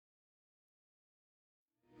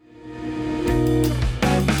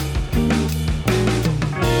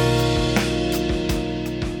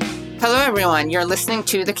everyone. You're listening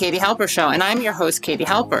to The Katie Halper Show, and I'm your host, Katie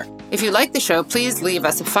Halper. If you like the show, please leave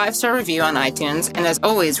us a 5-star review on iTunes. And as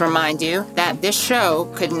always, remind you that this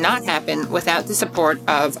show could not happen without the support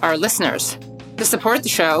of our listeners. To support the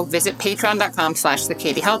show, visit patreon.com/The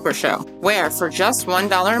Katie Halper Show, where for just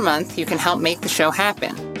 $1 a month, you can help make the show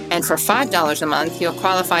happen. And for $5 a month, you'll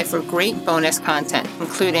qualify for great bonus content,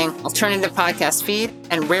 including alternative podcast feed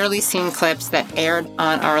and rarely seen clips that aired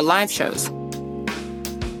on our live shows.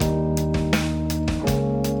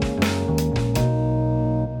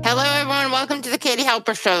 Hello, everyone. Welcome to the Katie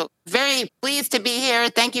Halper Show. Very pleased to be here.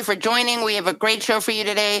 Thank you for joining. We have a great show for you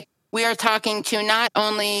today. We are talking to not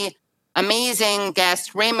only amazing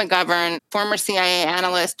guest Ray McGovern, former CIA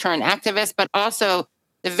analyst turned activist, but also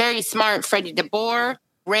the very smart Freddie DeBoer.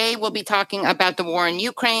 Ray will be talking about the war in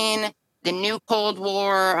Ukraine, the new Cold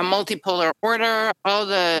War, a multipolar order, all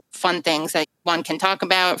the fun things that one can talk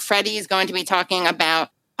about. Freddie is going to be talking about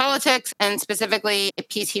politics and specifically a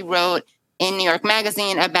piece he wrote in New York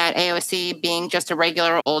Magazine about AOC being just a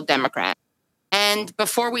regular old Democrat. And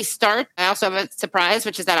before we start, I also have a surprise,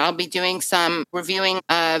 which is that I'll be doing some reviewing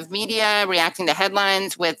of media, reacting to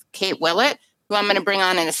headlines with Kate Willett, who I'm going to bring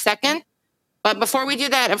on in a second. But before we do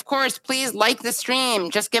that, of course, please like the stream.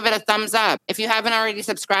 Just give it a thumbs up. If you haven't already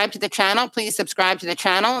subscribed to the channel, please subscribe to the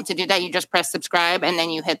channel. To do that, you just press subscribe and then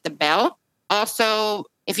you hit the bell. Also,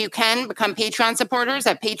 if you can, become Patreon supporters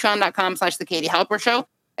at patreon.com/The Katie Halper Show.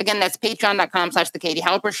 Again, that's patreon.com/The Katie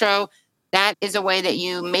Halper Show. That is a way that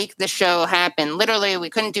you make the show happen. Literally, we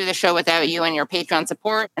couldn't do the show without you and your Patreon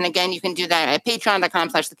support. And again, you can do that at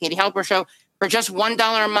patreon.com/The Katie Halper Show. For just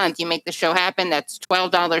 $1 a month, you make the show happen. That's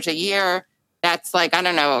 $12 a year. That's like, I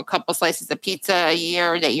don't know, a couple slices of pizza a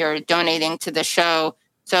year that you're donating to the show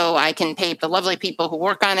so I can pay the lovely people who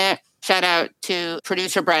work on it. Shout out to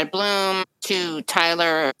producer Brad Bloom, to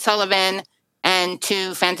Tyler Sullivan, and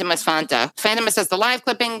to Phantomus Fanta. Phantomus does the live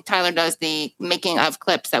clipping. Tyler does the making of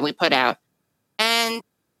clips that we put out. And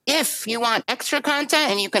if you want extra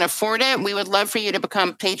content and you can afford it, we would love for you to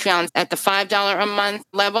become Patreons at the $5 a month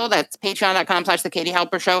level. That's patreon.com/The Katie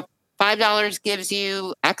Halper Show. $5 gives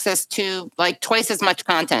you access to like twice as much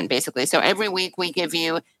content, basically. So every week we give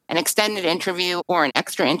you an extended interview or an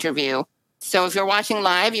extra interview. So if you're watching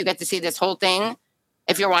live, you get to see this whole thing.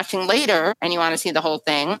 If you're watching later and you want to see the whole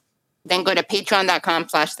thing, then go to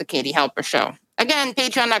patreon.com/The Katie Halper Show. Again,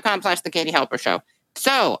 patreon.com/The Katie Halper Show.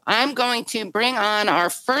 So I'm going to bring on our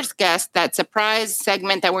first guest, that surprise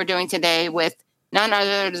segment that we're doing today with none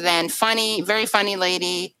other than funny, very funny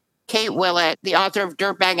lady, Kate Willett, the author of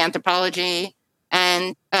Dirtbag Anthropology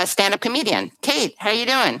and a stand-up comedian. Kate, how are you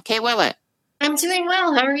doing? Kate Willett. I'm doing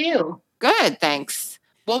well. How are you? Good, thanks.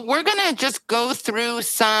 Well, we're going to just go through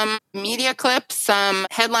some media clips, some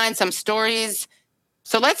headlines, some stories.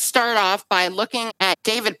 So let's start off by looking at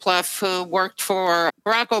David Plouffe, who worked for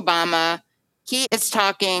Barack Obama. He is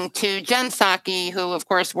talking to Jen Psaki, who, of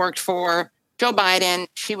course, worked for Joe Biden.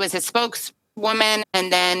 She was his spokeswoman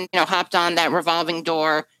and then, hopped on that revolving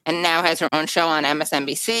door and now has her own show on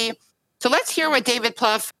MSNBC. So let's hear what David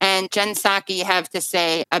Plouffe and Jen Psaki have to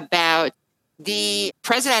say about the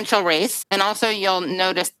presidential race. And also you'll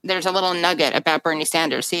notice there's a little nugget about Bernie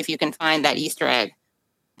Sanders. See if you can find that Easter egg.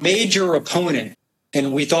 Major opponent.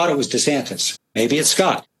 And we thought it was DeSantis. Maybe it's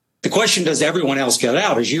Scott. The question, does everyone else get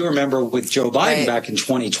out? As you remember with Joe Biden back in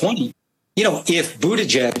 2020, if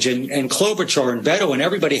Buttigieg and Klobuchar and Beto and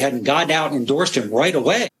everybody hadn't gotten out and endorsed him right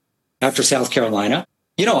away after South Carolina,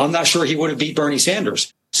 I'm not sure he would have beat Bernie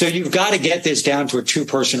Sanders. So you've got to get this down to a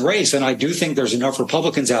two-person race. And I do think there's enough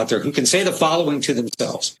Republicans out there who can say the following to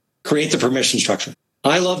themselves, create the permission structure.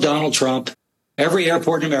 I love Donald Trump. Every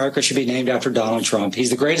airport in America should be named after Donald Trump. He's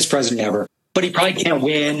the greatest president ever. But he probably can't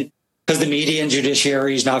win because the media and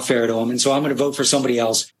judiciary is not fair to him. And so I'm going to vote for somebody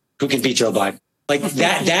else who can beat Joe Biden. Like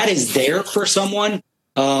that is there for someone.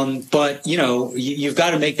 But, you've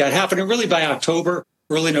got to make that happen. And really by October,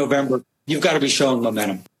 early November, you've got to be showing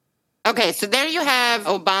momentum. Okay, so there you have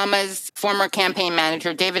Obama's former campaign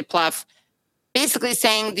manager, David Plouffe, basically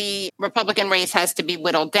saying the Republican race has to be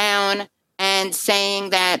whittled down and saying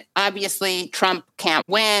that obviously Trump can't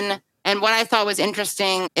win. And what I thought was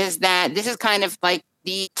interesting is that this is kind of like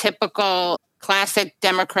the typical classic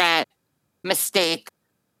Democrat mistake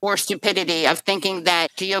or stupidity of thinking that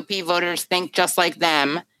GOP voters think just like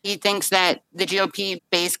them. He thinks that the GOP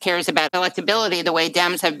base cares about electability the way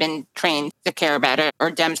Dems have been trained to care about it, or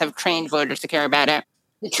Dems have trained voters to care about it.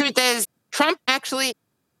 The truth is, Trump actually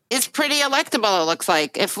is pretty electable, it looks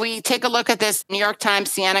like. If we take a look at this New York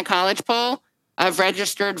Times Siena College poll of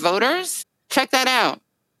registered voters, check that out.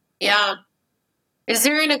 Yeah. Is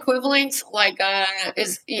there an equivalent,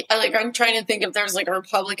 I'm trying to think if there's like a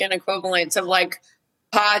Republican equivalent of like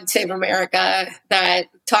Pod Save America that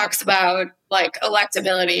talks about like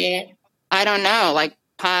electability? I don't know, like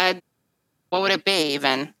Pod, what would it be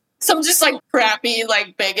even? Some just like crappy,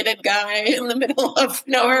 like bigoted guy in the middle of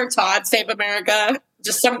nowhere, Todd Save America.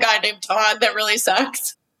 Just some guy named Todd that really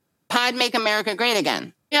sucks. Pod Make America Great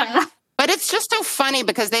Again. Yeah. But it's just so funny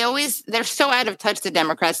because they're so out of touch, the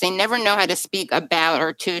Democrats. They never know how to speak about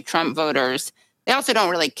or to Trump voters. They also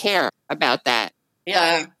don't really care about that.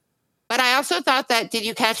 Yeah. But I also thought that, did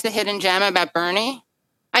you catch the hidden gem about Bernie?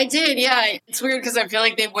 I did, yeah. It's weird because I feel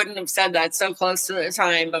like they wouldn't have said that so close to the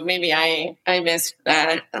time, but maybe I missed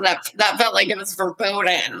that. That felt like it was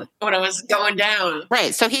verboten when it was going down.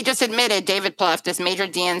 Right. So he just admitted, David Plouffe, this major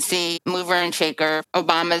DNC mover and shaker,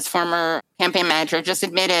 Obama's former campaign manager, just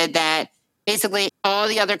admitted that basically all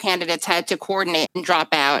the other candidates had to coordinate and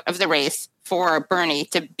drop out of the race for Bernie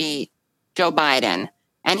to beat Joe Biden.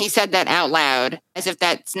 And he said that out loud, as if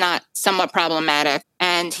that's not somewhat problematic.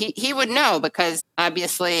 And he would know because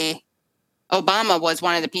obviously Obama was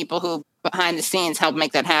one of the people who behind the scenes helped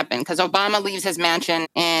make that happen. Because Obama leaves his mansion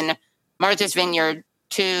in Martha's Vineyard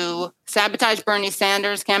to sabotage Bernie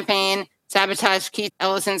Sanders' campaign, sabotage Keith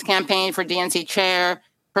Ellison's campaign for DNC chair,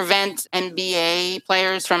 prevent NBA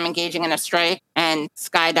players from engaging in a strike, and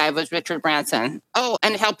skydive with Richard Branson. Oh,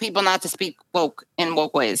 and help people not to speak woke in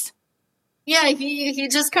woke ways. Yeah, he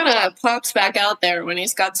just kind of pops back out there when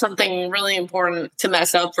he's got something really important to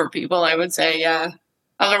mess up for people, I would say, yeah.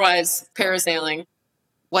 Otherwise, parasailing.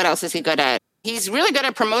 What else is he good at? He's really good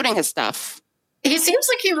at promoting his stuff. He seems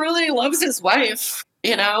like he really loves his wife,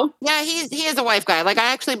 you know? Yeah, he is a wife guy. Like,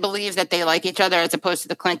 I actually believe that they like each other as opposed to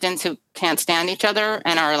the Clintons who can't stand each other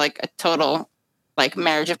and are like a total, like,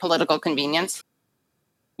 marriage of political convenience.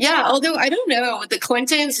 Yeah, although I don't know, with the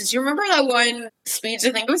Clintons, do you remember that one speech?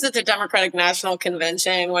 I think it was at the Democratic National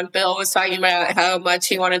Convention when Bill was talking about how much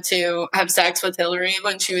he wanted to have sex with Hillary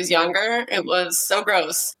when she was younger. It was so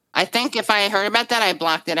gross. I think if I heard about that, I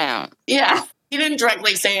blocked it out. Yeah, he didn't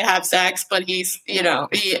directly say have sex, but he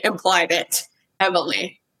implied it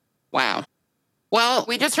heavily. Wow. Well,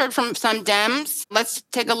 we just heard from some Dems. Let's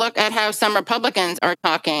take a look at how some Republicans are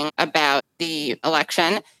talking about the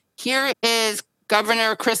election. Here is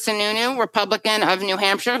Governor Chris Sununu, Republican of New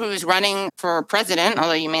Hampshire, who's running for president,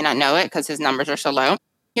 although you may not know it because his numbers are so low.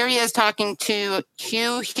 Here he is talking to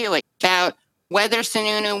Hugh Hewitt about whether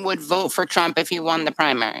Sununu would vote for Trump if he won the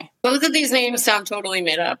primary. Both of these names sound totally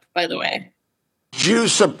made up, by the way. Do you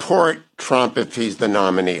support Trump if he's the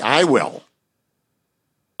nominee? I will.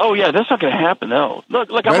 Oh, yeah, that's not going to happen, though. Look,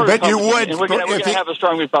 I'm a bet you Republican, would. and we're going to have a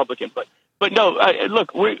strong Republican. But no,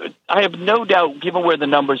 I have no doubt, given where the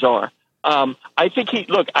numbers are, I think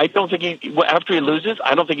I don't think after he loses,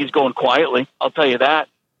 I don't think he's going quietly. I'll tell you that.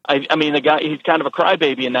 I mean, the guy, he's kind of a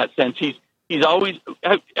crybaby in that sense. He's always,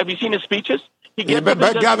 have you seen his speeches?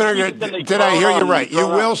 But Governor, did I hear you right? You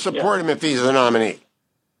will support him if he's the nominee.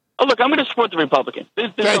 Oh, look, I'm going to support the Republican.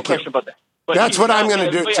 There's no question about that. But that's what I'm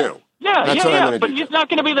going to do, too. Yeah, but he's not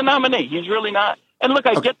going to be the nominee. He's really not. And look,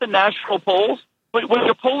 I get the national polls, but when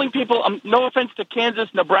you're polling people, no offense to Kansas,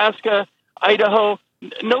 Nebraska, Idaho,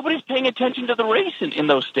 nobody's paying attention to the race in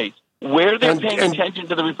those states. Where they're paying attention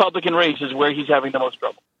to the Republican race is where he's having the most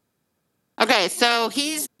trouble. Okay, so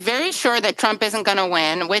he's very sure that Trump isn't going to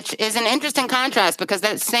win, which is an interesting contrast because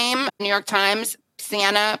that same New York Times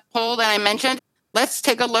Siena poll that I mentioned, let's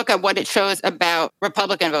take a look at what it shows about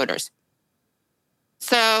Republican voters.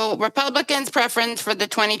 So Republicans' preference for the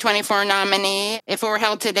 2024 nominee, if it were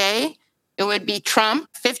held today, it would be Trump,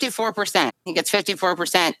 54%. He gets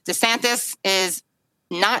 54%. DeSantis is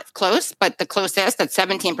not close, but the closest at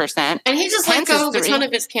 17%. And he just let go of a ton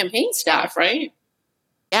of his campaign staff, right?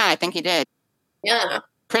 Yeah, I think he did. Yeah.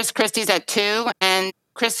 Chris Christie's at 2, and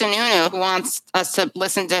Chris Sununu, who wants us to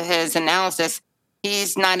listen to his analysis,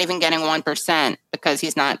 he's not even getting 1% because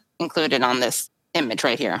he's not included on this image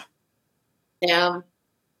right here. Yeah.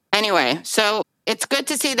 Anyway, so it's good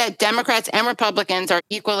to see that Democrats and Republicans are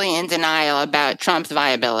equally in denial about Trump's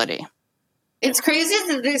viability. It's crazy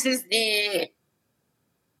that this is the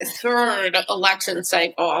third election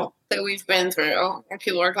cycle that we've been through.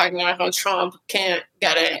 People are talking about how Trump can't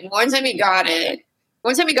get it. One time he got it.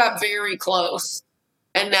 One time he got very close.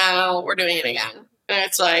 And now we're doing it again. And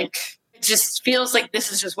it's like, it just feels like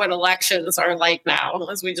this is just what elections are like now,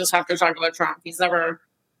 as we just have to talk about Trump. He's never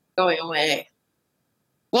going away.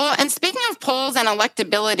 Well, and speaking of polls and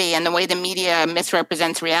electability and the way the media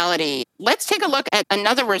misrepresents reality, let's take a look at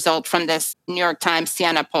another result from this New York Times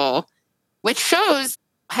Siena poll, which shows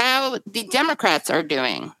how the Democrats are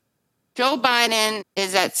doing. Joe Biden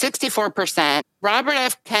is at 64%, Robert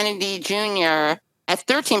F. Kennedy Jr. at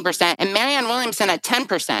 13%, and Marianne Williamson at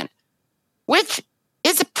 10%, which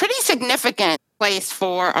is a pretty significant place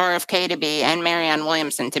for RFK to be and Marianne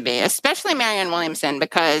Williamson to be, especially Marianne Williamson,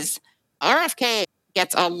 because RFK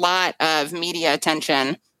gets a lot of media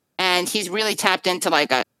attention and he's really tapped into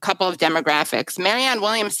like a couple of demographics. Marianne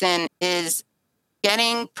Williamson is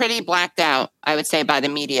getting pretty blacked out, I would say, by the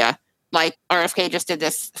media. Like RFK just did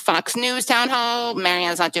this Fox News town hall.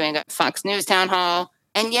 Marianne's not doing a Fox News town hall.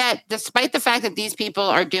 And yet, despite the fact that these people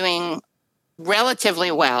are doing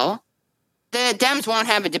relatively well, the Dems won't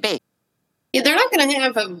have a debate. Yeah, they're not going to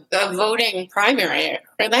have a voting primary,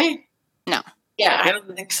 are they? No. Yeah, I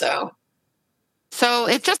don't think so. So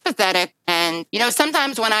it's just pathetic. And,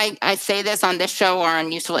 sometimes when I say this on this show or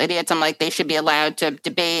on Useful Idiots, I'm like, they should be allowed to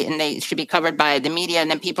debate and they should be covered by the media.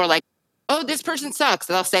 And then people are like, oh, this person sucks.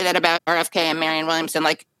 They'll say that about RFK and Marianne Williamson.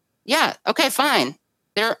 Like, yeah, okay, fine.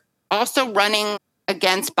 They're also running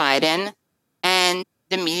against Biden and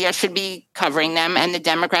the media should be covering them and the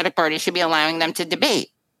Democratic Party should be allowing them to debate.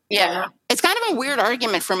 Yeah. It's kind of a weird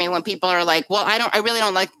argument for me when people are like, well, I really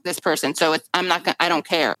don't like this person. So I don't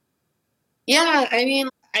care. Yeah, I mean,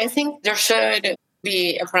 I think there should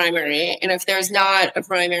be a primary. And if there's not a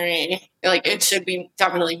primary, like it should be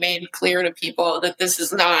definitely made clear to people that this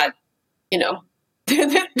is not,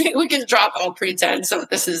 we can drop all pretense of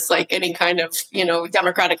this is like any kind of,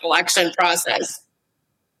 democratic election process.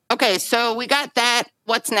 Okay, so we got that.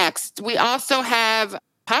 What's next? We also have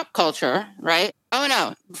pop culture, right? Oh,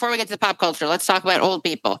 no. Before we get to the pop culture, let's talk about old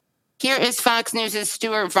people. Here is Fox News'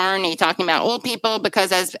 Stuart Varney talking about old people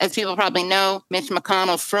because, as people probably know, Mitch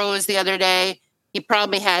McConnell froze the other day. He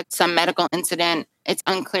probably had some medical incident. It's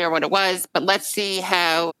unclear what it was, but let's see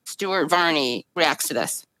how Stuart Varney reacts to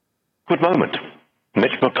this. Good moment.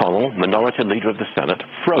 Mitch McConnell, minority leader of the Senate,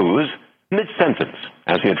 froze mid-sentence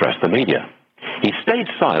as he addressed the media. He stayed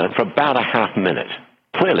silent for about a half minute,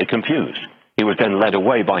 clearly confused. He was then led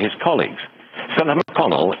away by his colleagues. Senator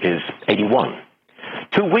McConnell is 81.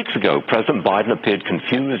 2 weeks ago, President Biden appeared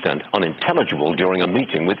confused and unintelligible during a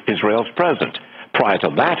meeting with Israel's president. Prior to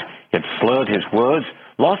that, he had slurred his words,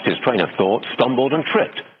 lost his train of thought, stumbled and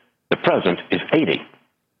tripped. The president is 80.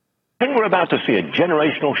 I think we're about to see a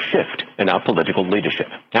generational shift in our political leadership.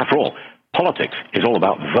 After all, politics is all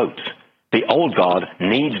about votes. The old guard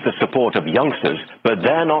needs the support of youngsters, but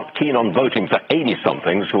they're not keen on voting for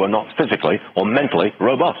 80-somethings who are not physically or mentally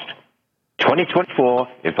robust. 2024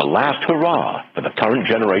 is the last hurrah for the current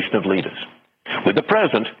generation of leaders. With the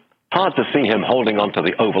president, hard to see him holding on to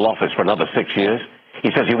the Oval Office for another 6 years. He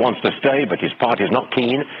says he wants to stay, but his party's not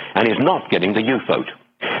keen, and he's not getting the youth vote.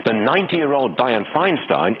 The 90-year-old Dianne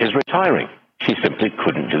Feinstein is retiring. She simply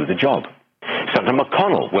couldn't do the job. Senator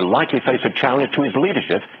McConnell will likely face a challenge to his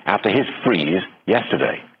leadership after his freeze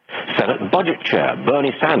yesterday. Senate Budget Chair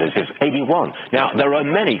Bernie Sanders is 81. Now, there are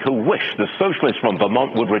many who wish the socialist from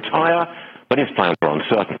Vermont would retire, but his plans are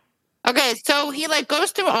uncertain. Okay, so he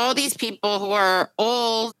goes through all these people who are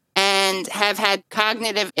old and have had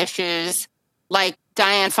cognitive issues, like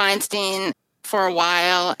Dianne Feinstein for a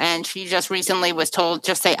while, and she just recently was told,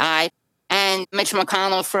 just say I. And Mitch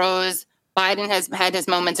McConnell froze. Biden has had his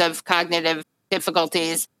moments of cognitive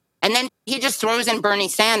difficulties. And then he just throws in Bernie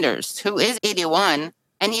Sanders, who is 81,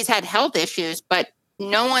 and he's had health issues, but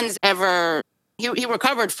no one's ever, he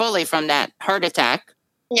recovered fully from that heart attack.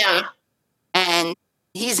 Yeah. And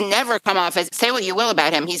he's never come off as, say what you will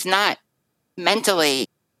about him, he's not mentally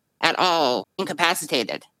at all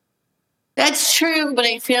incapacitated. That's true, but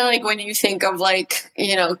I feel like when you think of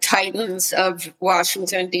titans of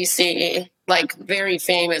Washington, D.C., very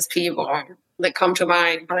famous people that come to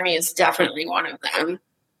mind, Bernie is definitely one of them.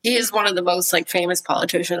 He is one of the most famous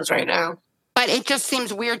politicians right now. But it just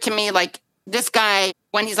seems weird to me, this guy,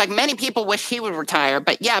 when he's many people wish he would retire,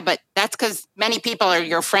 but that's because many people are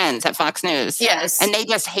your friends at Fox News. Yes. And they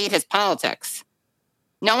just hate his politics.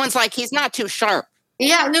 No one's he's not too sharp.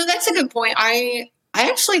 Yeah, no, that's a good point. I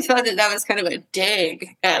actually thought that was kind of a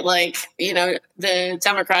dig at the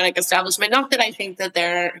Democratic establishment. Not that I think that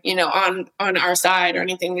they're, on our side or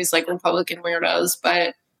anything, these Republican weirdos,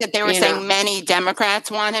 but that they were saying many Democrats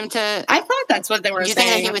want him to. I thought that's what they were saying. You think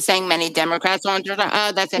that he was saying many Democrats want him to?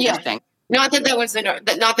 Oh, that's interesting. Yeah. Not that was not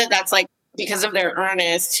that that's because of their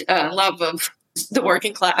earnest love of the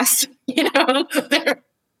working class. They're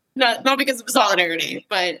not because of solidarity,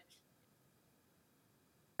 but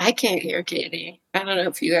I can't hear Katie. I don't know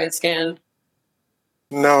if you guys can.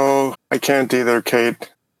 No, I can't either,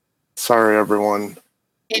 Kate. Sorry, everyone.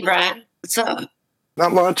 Hey, Brad. What's up?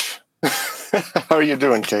 Not much. How are you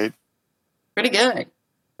doing, Kate? Pretty good.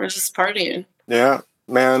 We're just partying. Yeah,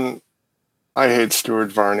 man. I hate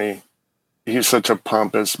Stuart Varney. He's such a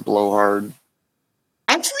pompous blowhard.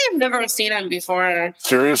 Actually, I've never seen him before.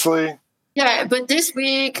 Seriously? Yeah, but this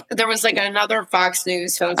week there was like another Fox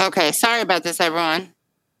News host. Okay, sorry about this, everyone.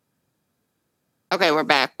 Okay, we're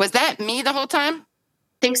back. Was that me the whole time? I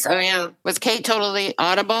think so, yeah. Was Kate totally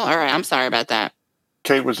audible? All right, I'm sorry about that.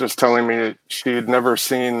 Kate was just telling me she had never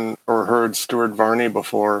seen or heard Stuart Varney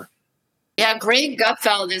before. Yeah, Greg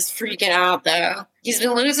Gutfeld is freaking out, though. He's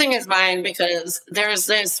been losing his mind because there's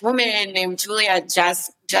this woman named Julia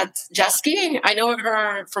Jeske. I know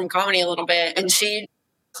her from comedy a little bit, and she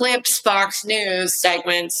clips Fox News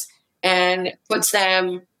segments and puts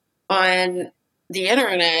them on the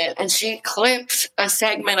internet. And she clipped a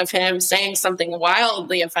segment of him saying something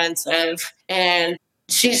wildly offensive, and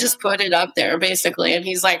she's just put it up there, basically. And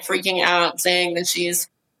he's like freaking out, saying that she's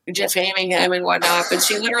defaming him and whatnot, but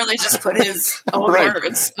she literally just put his own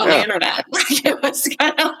words on the internet. Like, it was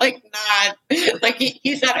kind of like not like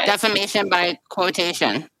he said it. Defamation by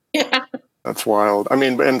quotation. Yeah, that's wild. I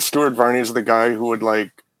mean, and Stuart Varney's the guy who would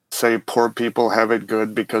like say poor people have it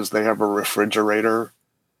good because they have a refrigerator.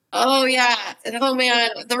 Oh yeah. Oh man,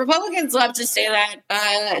 the Republicans love to say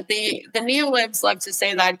that. The neo-libs love to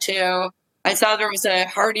say that too. I saw there was a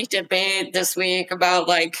hearty debate this week about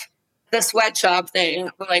like the sweatshop thing.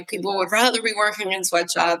 Like, people would rather be working in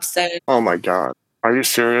sweatshops than... Oh my God. Are you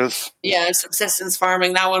serious? Yeah, subsistence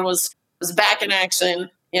farming. That one was back in action.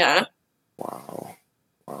 Yeah. Wow.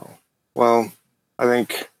 Well, I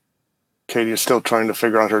think Katie is still trying to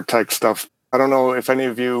figure out her tech stuff. I don't know if any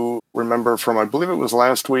of you remember from, I believe it was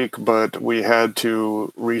last week, but we had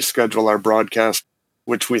to reschedule our broadcast,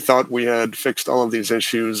 which we thought we had fixed all of these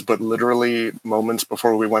issues, but literally moments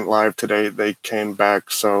before we went live today, they came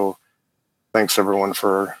back. So thanks, everyone,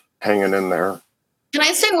 for hanging in there. Can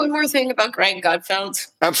I say one more thing about Greg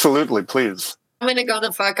Gutfeld? Absolutely, please. I'm going to go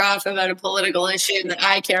the fuck off about a political issue that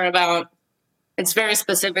I care about. It's very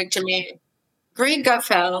specific to me. Greg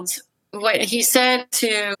Gutfeld, what he said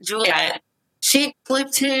to Juliet, she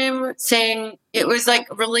clipped him saying it was like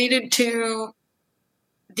related to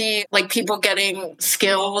the like people getting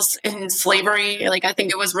skills in slavery. Like, I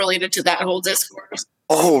think it was related to that whole discourse.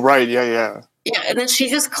 Oh, right. Yeah. Yeah, and then she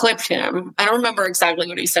just clipped him. I don't remember exactly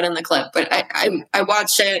what he said in the clip, but I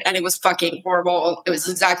watched it, and it was fucking horrible. It was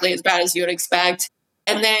exactly as bad as you would expect.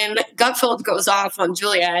 And then Gutfeld goes off on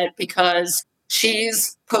Juliet because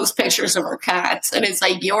she's post pictures of her cats, and it's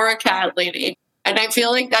like, you're a cat lady. And I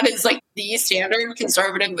feel like that is like the standard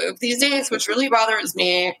conservative move these days, which really bothers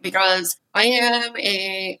me because I am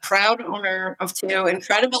a proud owner of 2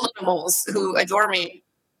 incredible animals who adore me.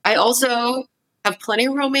 I also have plenty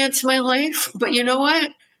of romance in my life, but you know what?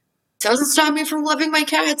 It doesn't stop me from loving my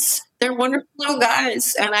cats. They're wonderful little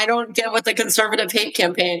guys, and I don't get what the conservative hate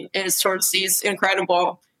campaign is towards these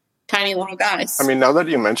incredible, tiny little guys. I mean, now that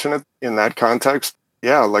you mention it in that context,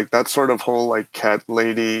 yeah, like that sort of whole like cat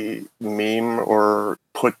lady meme or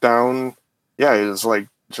put down, yeah, is like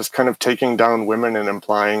just kind of taking down women and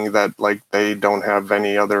implying that like they don't have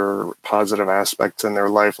any other positive aspects in their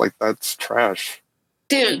life. Like, that's trash.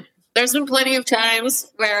 Dude, there's been plenty of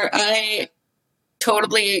times where I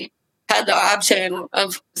totally had the option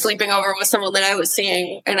of sleeping over with someone that I was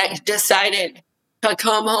seeing, and I decided to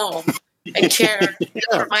come home and care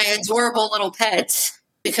for my adorable little pets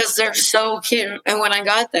because they're so cute. And when I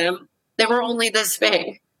got them, they were only this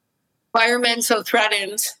big. Why are men so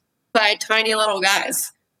threatened by tiny little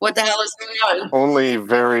guys? What the hell is going on? Only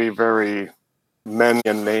very, very men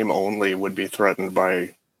in name only would be threatened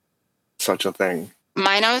by such a thing.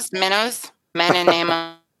 Minnows, men in name.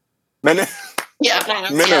 Men.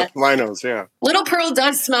 Yeah, Minos, yeah. Little Pearl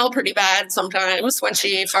does smell pretty bad sometimes when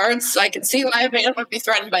she farts. I can see why a man would be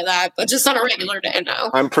threatened by that, but just on a regular day, no.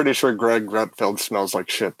 I'm pretty sure Greg Gutfeld smells like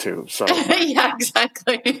shit, too. So yeah,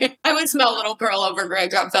 exactly. I would smell Little Pearl over Greg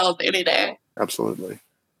Gutfeld any day. Absolutely.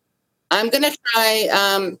 I'm going to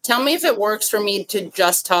try, tell me if it works for me to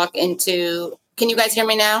just talk into, can you guys hear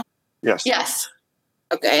me now? Yes. Yes.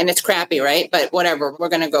 Okay, and it's crappy, right? But whatever, we're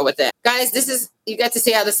going to go with it. Guys, you get to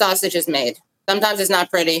see how the sausage is made. Sometimes it's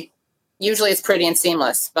not pretty. Usually it's pretty and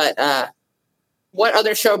seamless. But what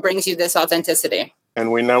other show brings you this authenticity?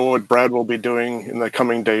 And we know what Brad will be doing in the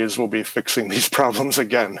coming days. We'll be fixing these problems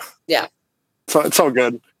again. Yeah. So it's all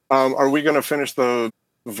good. Are we going to finish the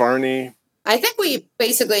Varney? I think we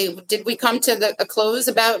basically, did we come to a close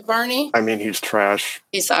about Varney? I mean, he's trash.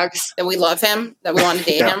 He sucks. That we love him? That we want to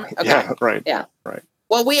date him? Okay. Yeah, right. Yeah. Right.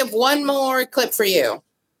 Well, we have one more clip for you.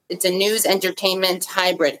 It's a news entertainment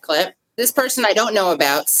hybrid clip. This person I don't know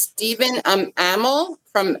about, Stephen Amell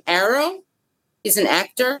from Arrow. He's an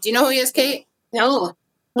actor. Do you know who he is, Kate? No.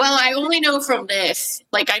 Well, I only know from this.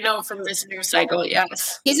 Like, I know from this news cycle,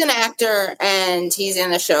 yes. He's an actor, and he's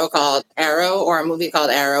in a show called Arrow, or a movie called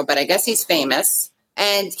Arrow, but I guess he's famous.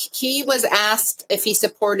 And he was asked if he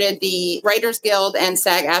supported the Writers Guild and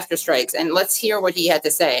SAG-AFTRA strikes. And let's hear what he had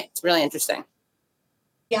to say. It's really interesting.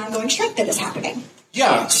 The ongoing strike that is happening.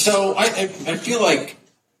 Yeah, so I feel like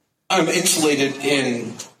I'm insulated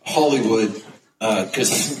in Hollywood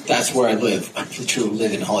because that's where I live. I truly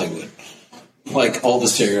live in Hollywood. Like all the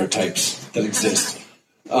stereotypes that exist.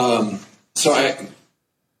 So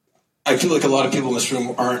I feel like a lot of people in this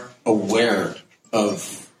room aren't aware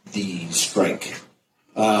of the strike.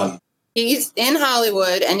 He's in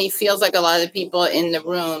Hollywood, and he feels like a lot of the people in the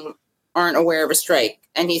room aren't aware of a strike,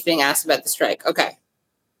 and he's being asked about the strike. Okay.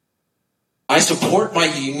 I support my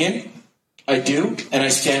union. I do, and I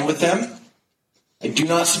stand with them. I do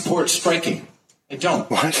not support striking. I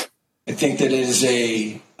don't. What? I think that it is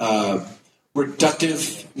a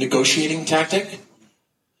reductive negotiating tactic.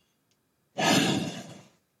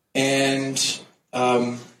 And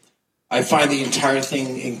I find the entire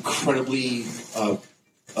thing incredibly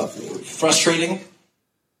frustrating.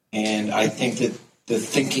 And I think that the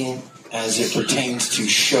thinking as it pertains to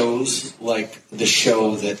shows like the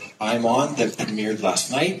show that I'm on that premiered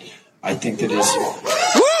last night, I think that is...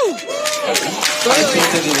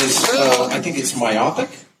 I think it's myopic.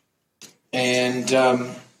 And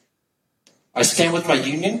I stand with my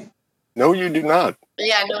union. No, you do not.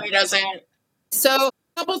 Yeah, no, he doesn't. So, a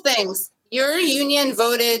couple things. Your union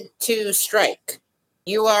voted to strike.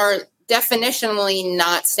 You are definitionally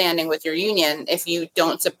not standing with your union if you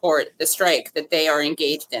don't support the strike that they are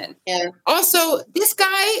engaged in. Yeah. Also, this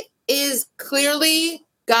guy is clearly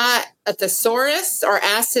got a thesaurus or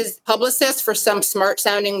asked his publicist for some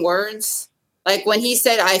smart-sounding words. Like when he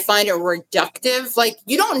said, I find it reductive, like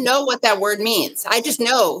you don't know what that word means. I just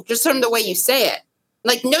know, just from the way you say it.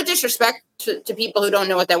 Like no disrespect to people who don't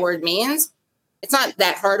know what that word means. It's not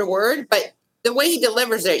that hard a word, but the way he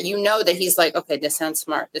delivers it, you know that he's like, okay, this sounds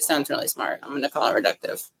smart. This sounds really smart. I'm going to call it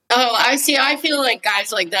reductive. Oh, I see. I feel like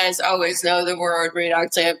guys like this always know the word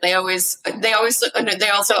reductive. They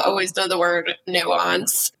also always know the word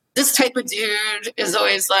nuance. This type of dude is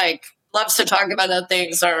always like, loves to talk about how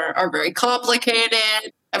things are very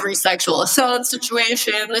complicated, every sexual assault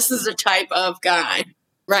situation. This is the type of guy.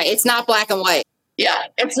 Right. It's not black and white. Yeah.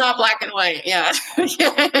 It's not black and white. Yeah.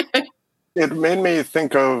 It made me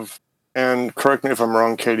think of, and correct me if I'm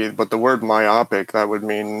wrong, Katie, but the word myopic, that would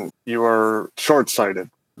mean you are short-sighted.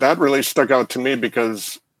 That really stuck out to me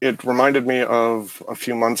because it reminded me of a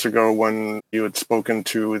few months ago when you had spoken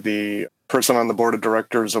to the person on the board of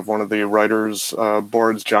directors of one of the writers'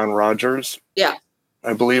 boards, John Rogers. Yeah.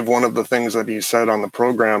 I believe one of the things that he said on the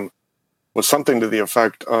program was something to the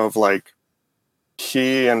effect of like,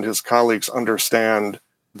 he and his colleagues understand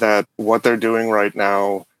that what they're doing right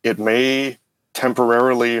now, it may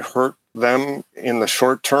temporarily hurt them in the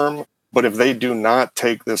short term, but if they do not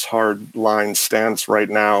take this hard line stance right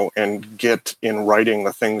now and get in writing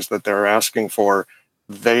the things that they're asking for,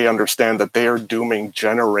 they understand that they are dooming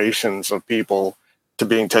generations of people to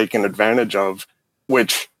being taken advantage of,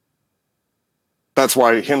 which that's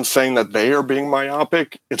why him saying that they are being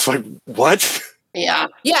myopic, it's like, what? Yeah.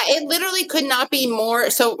 Yeah, it literally could not be more.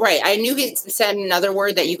 So, right, I knew he said another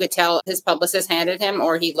word that you could tell his publicist handed him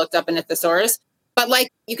or he looked up in a thesaurus. But,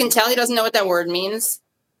 like, you can tell he doesn't know what that word means.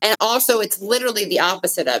 And also, it's literally the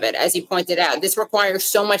opposite of it, as you pointed out. This requires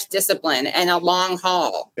so much discipline and a long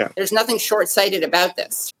haul. Yeah. There's nothing short-sighted about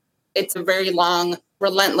this. It's a very long,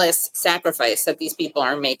 relentless sacrifice that these people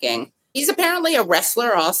are making. He's apparently a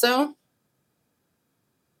wrestler also.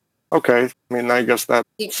 Okay. I mean, I guess that...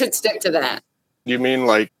 He should stick to that. You mean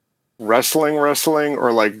like wrestling,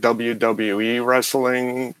 or like WWE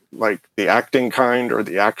wrestling, like the acting kind or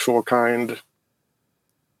the actual kind?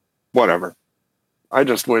 Whatever. I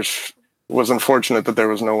just wish it was unfortunate that there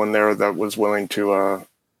was no one there that was willing to,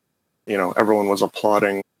 everyone was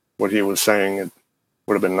applauding what he was saying. It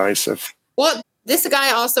would have been nice if... Well, this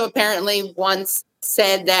guy also apparently once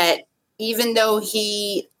said that even though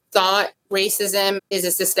he thought racism is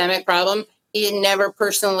a systemic problem, he had never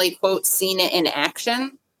personally, quote, seen it in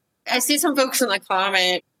action. I see some folks in the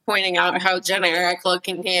comment pointing out how generic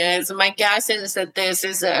looking he is. My guess is that this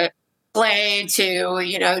is a play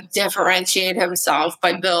to, differentiate himself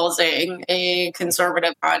by building a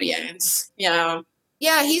conservative audience. Yeah.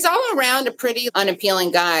 Yeah, he's all around a pretty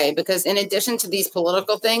unappealing guy because in addition to these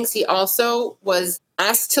political things, he also was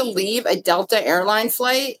asked to leave a Delta airline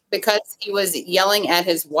flight because he was yelling at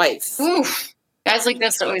his wife. Oof. Guys like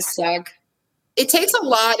this always suck. It takes a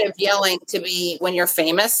lot of yelling when you're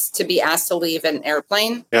famous, to be asked to leave an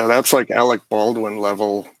airplane. Yeah, that's like Alec Baldwin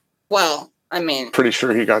level. Well, I mean, pretty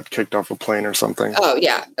sure he got kicked off a plane or something. Oh,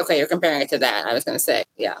 yeah. Okay, you're comparing it to that. I was going to say,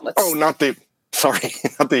 yeah. Not the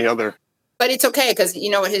other. But it's okay, because you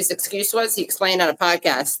know what his excuse was? He explained on a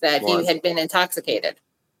podcast that he had been intoxicated.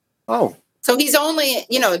 Oh. So he's only,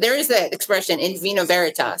 there is that expression, in vino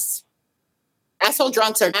veritas. Asshole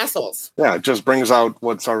drunks are assholes. Yeah, it just brings out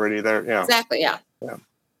what's already there. Yeah. Exactly, yeah.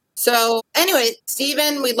 So anyway,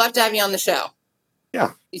 Stephen, we'd love to have you on the show.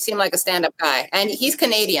 Yeah. You seem like a stand-up guy. And he's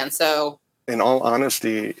Canadian, so... In all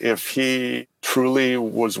honesty, if he truly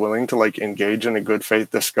was willing to engage in a good faith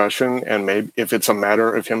discussion, and maybe if it's a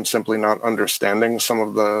matter of him simply not understanding some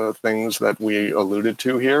of the things that we alluded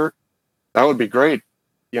to here, that would be great.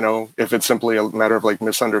 If it's simply a matter of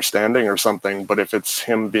misunderstanding or something, but if it's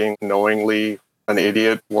him being knowingly an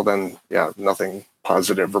idiot, well then, yeah, nothing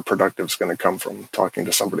positive or productive is going to come from talking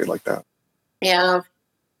to somebody like that. Yeah.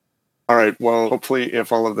 All right. Well, hopefully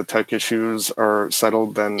if all of the tech issues are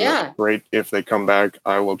settled, then great. If they come back,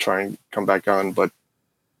 I will try and come back on. But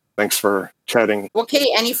thanks for chatting. Well, Kate,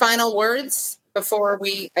 any final words before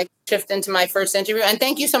I shift into my first interview? And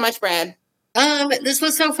thank you so much, Brad. This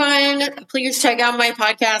was so fun. Please check out my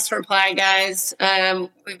podcast, Reply Guys.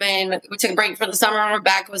 We took a break for the summer. We're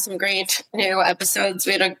back with some great new episodes.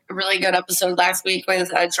 We had a really good episode last week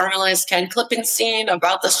with journalist Ken Klippenstein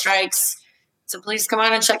about the strikes. So please come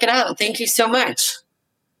on and check it out. Thank you so much.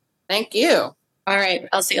 Thank you. All right.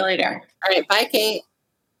 I'll see you later. All right. Bye, Kate.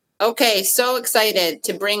 Okay. So excited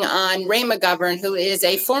to bring on Ray McGovern, who is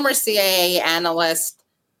a former CIA analyst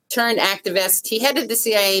turned activist. He headed the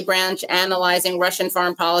CIA branch analyzing Russian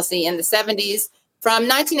foreign policy in the 70s. From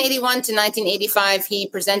 1981 to 1985, he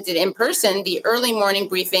presented in person the early morning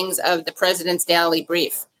briefings of the President's Daily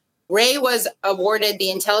Brief. Ray was awarded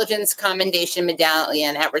the Intelligence Commendation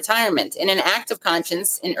Medallion at retirement. In an act of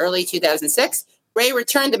conscience in early 2006, Ray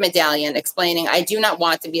returned the medallion, explaining, "I do not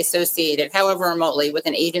want to be associated, however remotely, with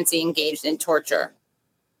an agency engaged in torture."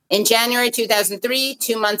 In January 2003,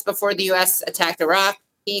 2 months before the U.S. attacked Iraq,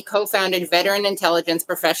 he co-founded Veteran Intelligence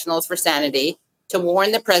Professionals for Sanity to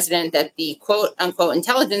warn the president that the quote-unquote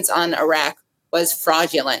intelligence on Iraq was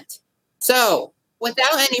fraudulent. So,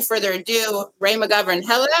 without any further ado, Ray McGovern,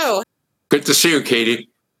 hello. Good to see you, Katie.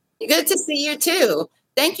 Good to see you, too.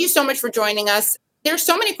 Thank you so much for joining us. There's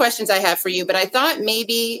so many questions I have for you, but I thought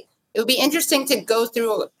maybe it would be interesting to go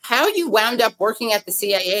through how you wound up working at the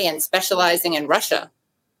CIA and specializing in Russia.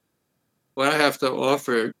 What I have to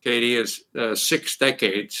offer, Katie, is 6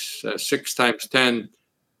 decades, 6 times 10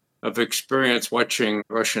 of experience watching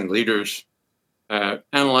Russian leaders,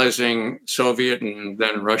 analyzing Soviet and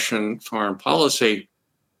then Russian foreign policy.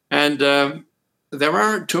 And there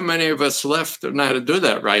aren't too many of us left that know how to do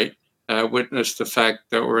that right. Witness the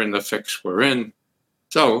fact that we're in the fix we're in.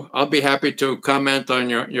 So I'll be happy to comment on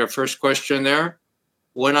your first question there.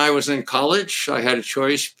 When I was in college, I had a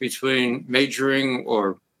choice between majoring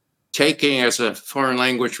or taking as a foreign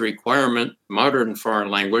language requirement, modern foreign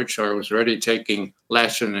language. I was already taking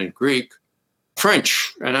Latin and Greek,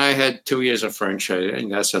 French, and I had 2 years of French,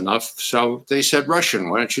 and that's enough. So they said Russian.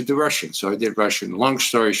 Why don't you do Russian? So I did Russian. Long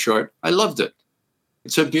story short, I loved it.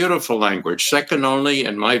 It's a beautiful language, second only,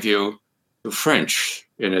 in my view, to French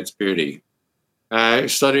in its beauty. I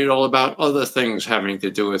studied all about other things having to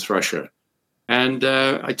do with Russia, and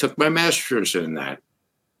I took my master's in that.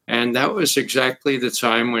 And that was exactly the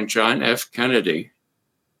time when John F. Kennedy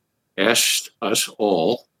asked us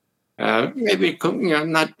all, maybe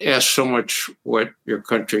not ask so much what your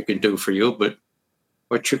country can do for you, but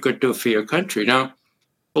what you could do for your country. Now,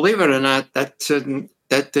 believe it or not, that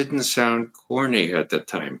didn't sound corny at the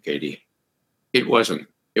time, Katie. It wasn't.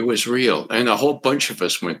 It was real. And a whole bunch of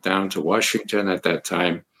us went down to Washington at that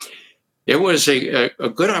time. It was a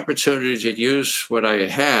good opportunity to use what I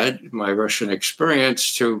had, my Russian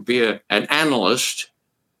experience, to be an analyst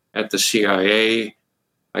at the CIA.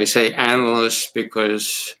 I say analyst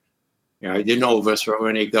because I didn't overthrow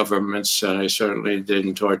any governments, and I certainly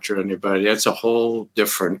didn't torture anybody. That's a whole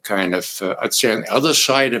different kind of, I'd say on the other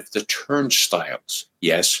side of the turnstiles.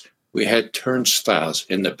 Yes, we had turnstiles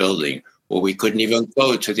in the building where we couldn't even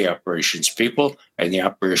go to the operations people, and the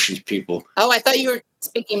operations people. Oh, I thought you were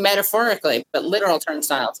speaking metaphorically, but literal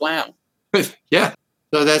turnstiles. Wow. Yeah.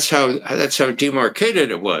 So that's how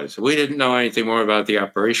demarcated it was. We didn't know anything more about the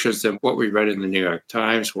operations than what we read in the New York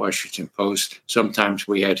Times, Washington Post. Sometimes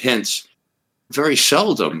we had hints. Very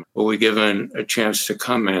seldom were we given a chance to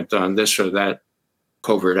comment on this or that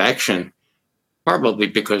covert action, probably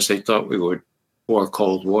because they thought we would pour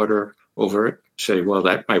cold water over it, say, well,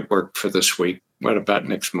 that might work for this week. what about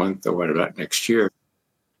next month or what about next year?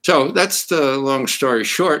 So that's the long story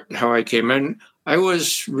short, how I came in. I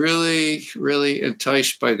was really, really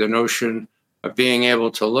enticed by the notion of being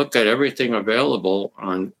able to look at everything available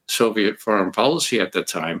on Soviet foreign policy at the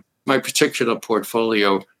time. My particular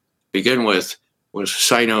portfolio, to begin with, was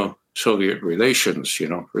Sino-Soviet relations,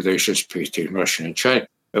 relations between Russia and China.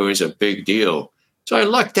 It was a big deal. So I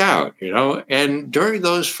lucked out, and during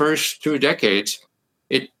those first 2 decades,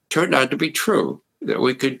 it turned out to be true that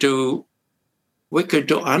we could do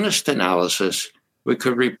honest analysis. We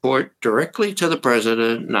could report directly to the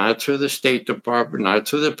president, not through the State Department, not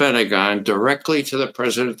through the Pentagon, directly to the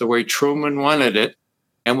president the way Truman wanted it.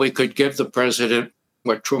 And we could give the president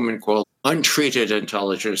what Truman called untreated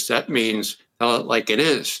intelligence. That means tell it like it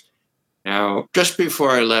is. Now, just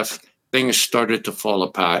before I left, things started to fall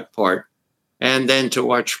apart. And then to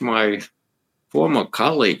watch my former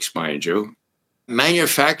colleagues, mind you,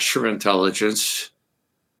 manufacture intelligence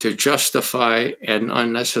to justify an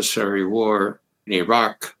unnecessary war in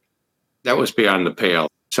Iraq, that was beyond the pale.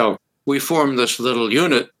 So we formed this little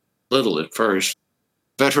unit, little at first,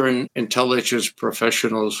 Veteran Intelligence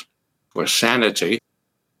Professionals for Sanity.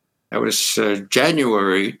 That was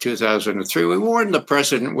January 2003. We warned the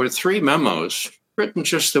president with 3 memos, written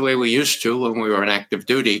just the way we used to when we were on active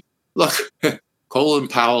duty. Look, Colin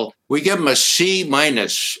Powell, we give him a C-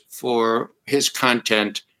 for his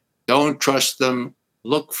content. Don't trust them.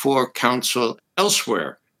 Look for counsel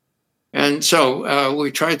elsewhere. And so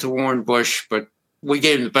we tried to warn Bush, but we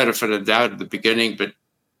gave him the benefit of the doubt at the beginning, but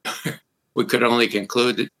we could only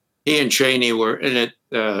conclude that he and Cheney were in it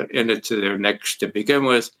to their necks to begin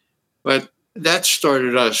with. But that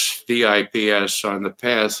started us, VIPS, on the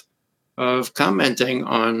path of commenting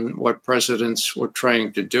on what presidents were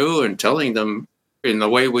trying to do and telling them in the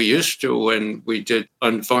way we used to when we did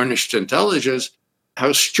unvarnished intelligence,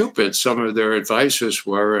 how stupid some of their advisors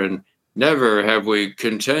were. And never have we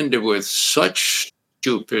contended with such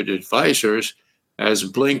stupid advisors as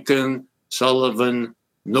Blinken, Sullivan,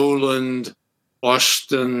 Nuland,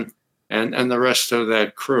 Austin, and the rest of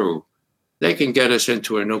that crew. They can get us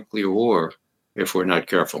into a nuclear war if we're not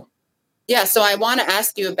careful. Yeah, so I want to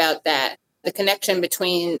ask you about that, the connection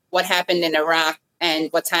between what happened in Iraq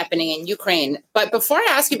and what's happening in Ukraine. But before I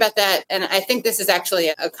ask you about that, and I think this is actually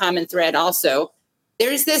a common thread also,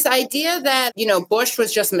 there's this idea that, Bush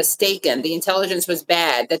was just mistaken. The intelligence was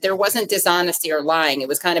bad, that there wasn't dishonesty or lying. It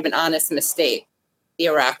was kind of an honest mistake, the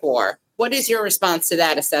Iraq War. What is your response to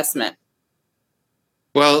that assessment?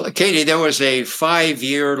 Well, Katie, there was a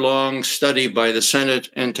 5-year-long study by the Senate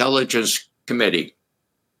Intelligence Committee.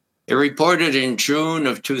 It reported in June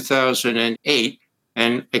of 2008,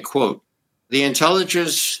 and I quote, "The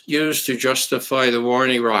intelligence used to justify the war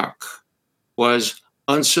in Iraq was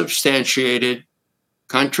unsubstantiated,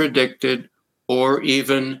 contradicted, or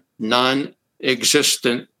even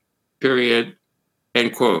non-existent, period,"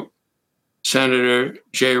 end quote. Senator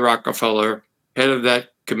Jay Rockefeller, head of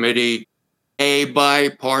that committee, a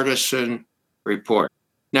bipartisan report.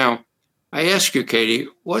 Now, I ask you, Katie,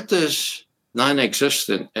 what does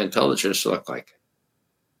non-existent intelligence look like?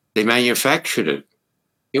 They manufactured it.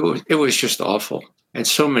 It was just awful. And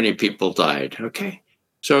so many people died, okay?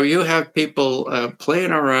 So you have people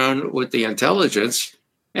playing around with the intelligence,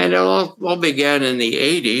 and it all began in the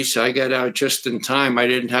 80s. I got out just in time. I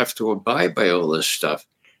didn't have to abide by all this stuff.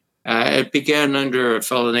 It began under a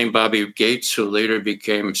fellow named Bobby Gates, who later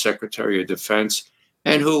became Secretary of Defense,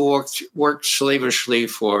 and who worked slavishly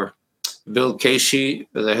for Bill Casey,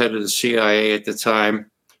 the head of the CIA at the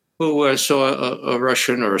time, who saw a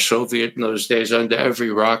Russian or a Soviet in those days under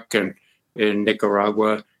every rock in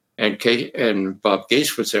Nicaragua. And Bob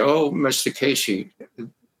Gates would say, "Oh, Mr. Casey,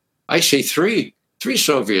 I see three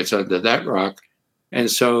Soviets under that rock."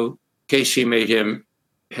 And so Casey made him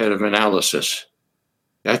head of analysis.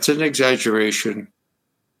 That's an exaggeration,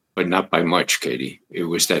 but not by much, Katie. It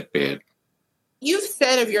was that bad. You've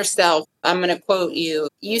said of yourself, I'm going to quote you,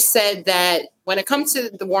 you said that when it comes to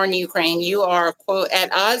the war in Ukraine, you are, quote,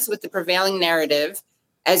 at odds with the prevailing narrative,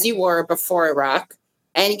 as you were before Iraq.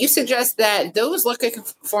 And you suggest that those looking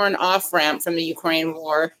for an off-ramp from the Ukraine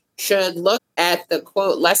war should look at the,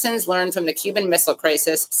 quote, lessons learned from the Cuban Missile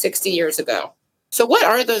Crisis 60 years ago. So what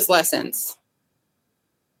are those lessons?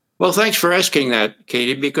 Well, thanks for asking that,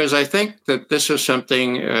 Katie, because I think that this is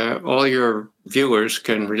something all your viewers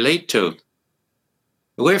can relate to.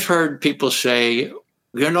 We've heard people say,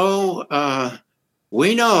 we know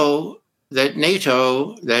that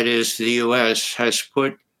NATO, that is the U.S., has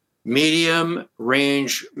put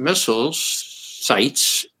medium-range missiles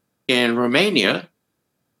sites in Romania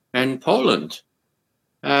and Poland.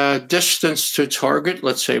 Distance to target,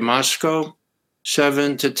 let's say Moscow,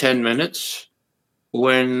 7 to 10 minutes.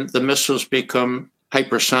 When the missiles become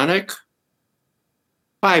hypersonic,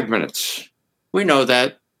 5 minutes. We know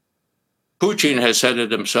that. Putin has said it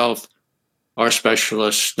himself. Our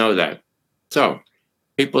specialists know that. So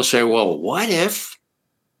people say, well, what if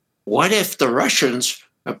the Russians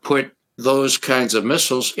put those kinds of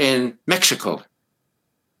missiles in Mexico?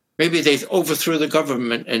 Maybe they overthrew the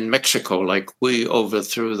government in Mexico like we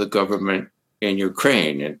overthrew the government in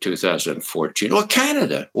Ukraine in 2014, or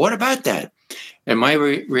Canada. What about that? And my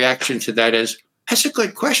reaction to that is, that's a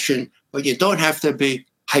good question, but you don't have to be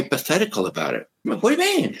hypothetical about it. What do you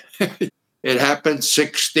mean? It happened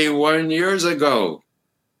 61 years ago.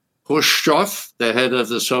 Khrushchev, the head of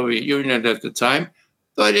the Soviet Union at the time,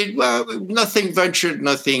 thought nothing ventured,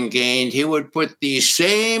 nothing gained. He would put these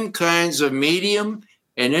same kinds of medium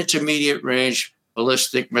and intermediate range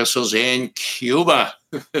ballistic missiles in Cuba.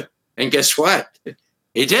 And guess what?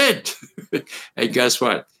 He did. And guess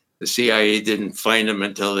what? The CIA didn't find them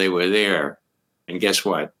until they were there. And guess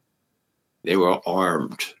what? They were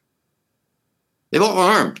armed. They were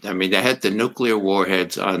armed. I mean, they had the nuclear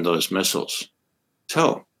warheads on those missiles.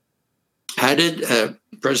 So how did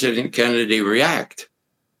President Kennedy react?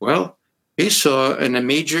 Well, he saw an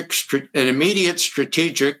immediate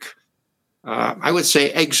strategic, I would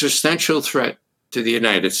say existential threat to the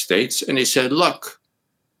United States. And he said, look,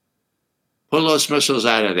 pull those missiles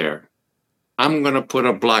out of there. I'm going to put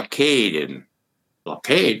a blockade in.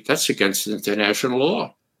 Blockade? That's against international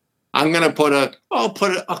law. I'm going to I'll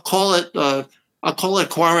call it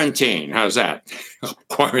quarantine. How's that?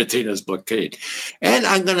 Quarantine as blockade. And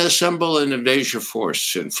I'm going to assemble an invasion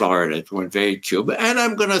force in Florida to invade Cuba. And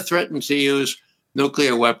I'm going to threaten to use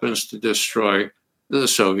nuclear weapons to destroy the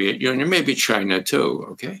Soviet Union, maybe China too,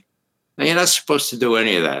 okay? Now, you're not supposed to do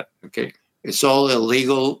any of that, okay? It's all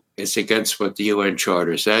illegal. It's against what the UN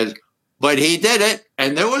Charter says. But he did it,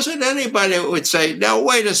 and there wasn't anybody that would say, now,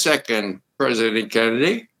 wait a second, President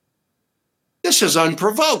Kennedy. This is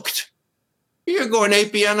unprovoked. You're going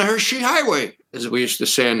AP on the Hershey Highway, as we used to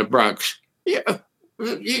say in the Bronx. You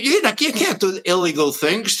can't do illegal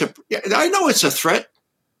things. I know it's a threat.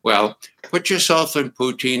 Well, put yourself in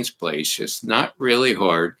Putin's place. It's not really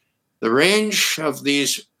hard. The range of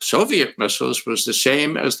these Soviet missiles was the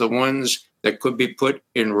same as the ones that could be put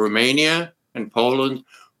in Romania and Poland.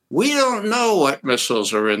 We don't know what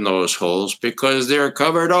missiles are in those holes because they're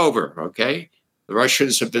covered over, okay? The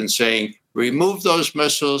Russians have been saying, remove those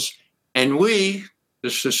missiles. And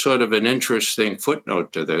this is sort of an interesting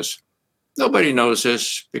footnote to this. Nobody knows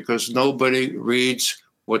this because nobody reads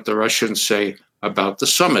what the Russians say about the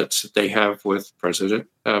summits that they have with President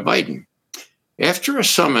Biden. After a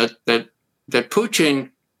summit that Putin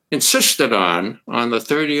insisted on the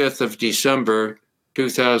 30th of December,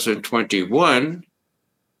 2021,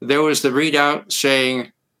 there was the readout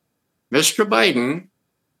saying, Mr. Biden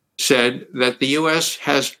said that the U.S.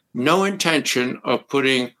 has no intention of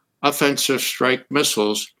putting offensive strike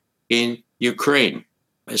missiles in Ukraine.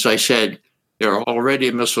 As I said, there are already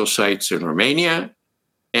missile sites in Romania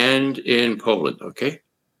and in Poland, okay?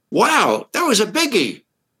 Wow, that was a biggie.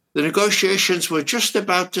 The negotiations were just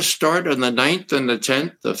about to start on the 9th and the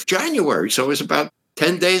 10th of January, so it was about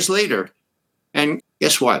 10 days later. And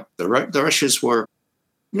guess what? The Russians were,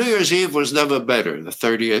 New Year's Eve was never better, the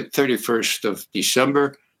 31st of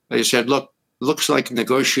December. They said, look, looks like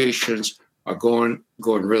negotiations are going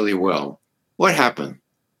really well. What happened?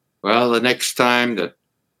 Well, the next time that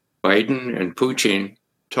Biden and Putin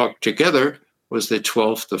talked together was the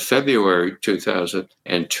 12th of February,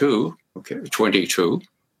 2022.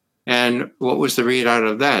 And what was the readout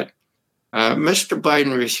of that? Mr.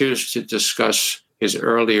 Biden refused to discuss his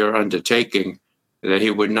earlier undertaking that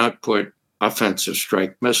he would not put offensive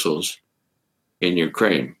strike missiles in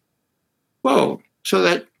Ukraine. Whoa, so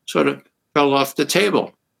that sort of fell off the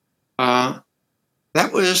table.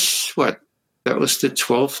 That was what? That was the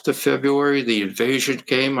 12th of February. The invasion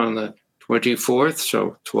came on the 24th,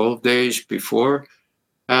 so 12 days before.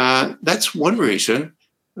 That's one reason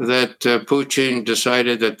that Putin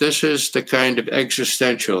decided that this is the kind of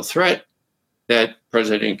existential threat that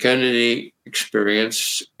President Kennedy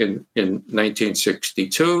experienced in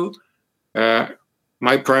 1962.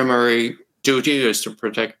 My primary duty is to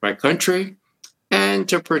protect my country and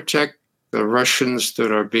to protect the Russians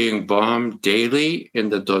that are being bombed daily in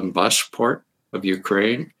the Donbass part of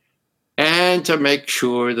Ukraine, and to make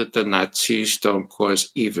sure that the Nazis don't cause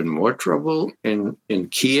even more trouble in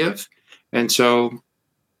Kiev. And so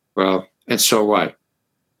what?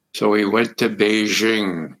 So we went to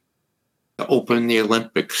Beijing to open the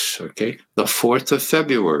Olympics, okay? The 4th of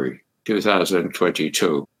February,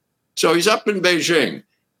 2022. So he's up in Beijing.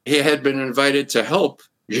 he had been invited to help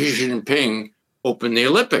Xi Jinping open the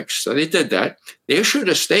Olympics. So they did that. They issued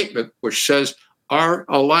a statement which says our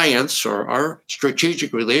alliance or our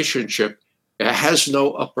strategic relationship has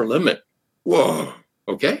no upper limit. Whoa,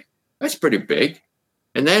 okay, that's pretty big.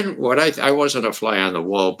 And then what I wasn't a fly on the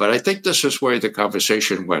wall, but I think this is where the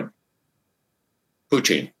conversation went.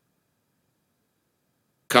 Putin,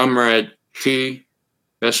 comrade, Xi,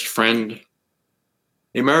 best friend.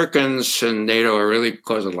 The Americans and NATO are really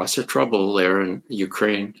causing lots of trouble there in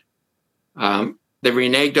Ukraine. They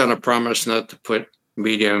reneged on a promise not to put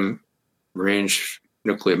medium-range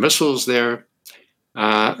nuclear missiles there.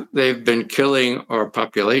 They've been killing our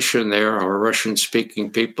population there, our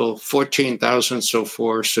Russian-speaking people, 14,000 so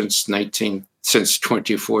far since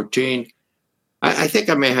 2014. I think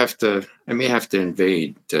I may have to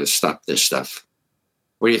invade to stop this stuff.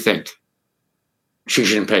 What do you think, Xi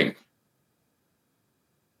Jinping?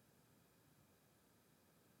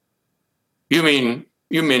 You mean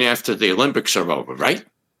after the Olympics are over, right?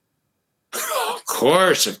 Of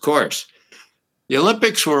course. The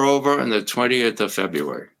Olympics were over on the 20th of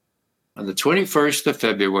February. On the 21st of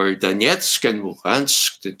February, Donetsk and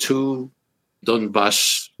Luhansk, the two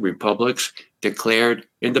Donbass republics, declared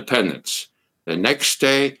independence. The next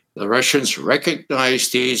day, the Russians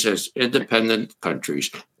recognized these as independent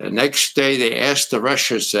countries. The next day, they asked the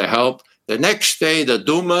Russians to help. The next day, the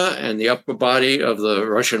Duma and the upper body of the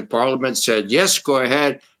Russian parliament said, yes, go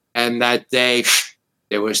ahead. And that day,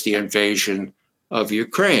 there was the invasion of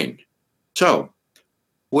Ukraine. So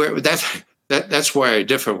that's why I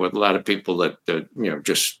differ with a lot of people that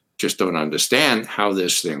just don't understand how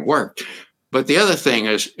this thing worked. But the other thing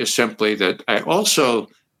is simply that I also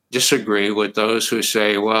disagree with those who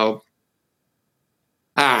say, well,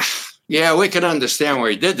 we can understand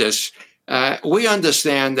why he did this. We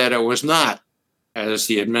understand that it was not, as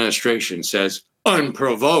the administration says,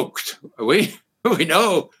 unprovoked. We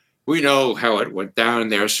know how it went down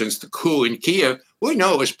there since the coup in Kiev. We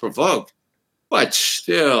know it was provoked, but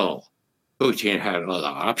still, Putin had other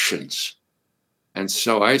options. And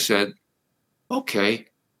so I said, okay,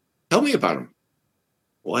 tell me about them.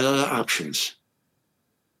 What are the options?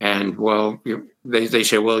 And they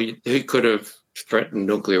say, well, he could have threatened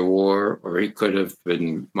nuclear war, or he could have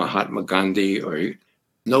been Mahatma Gandhi,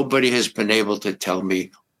 nobody has been able to tell me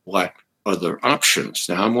what other options.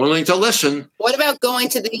 Now, I'm willing to listen. What about going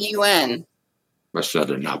to the UN? That's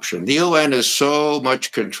not an option. The UN is so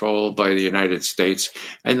much controlled by the United States,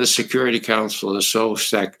 and the Security Council is so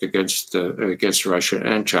stacked against Russia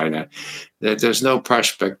and China that there's no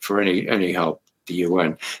prospect for any help. The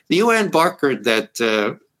UN brokered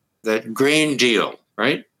that grain deal,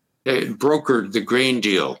 right? It brokered the grain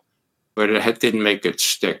deal, but it didn't make it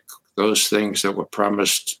stick. Those things that were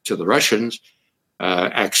promised to the Russians,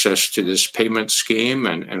 access to this payment scheme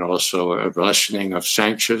and also a lessening of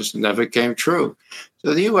sanctions, never came true.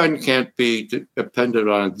 So the UN can't be dependent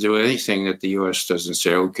on to do anything that the US doesn't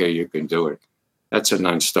say, okay, you can do it. That's a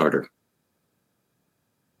non-starter.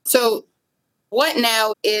 So what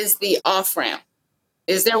now is the off-ramp?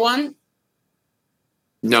 Is there one?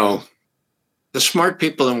 No. The smart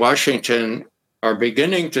people in Washington are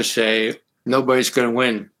beginning to say nobody's going to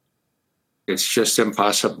win. It's just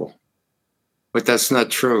impossible. But that's not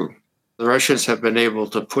true. The Russians have been able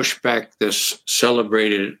to push back this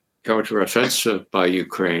celebrated counteroffensive by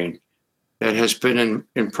Ukraine that has been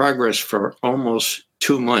in progress for almost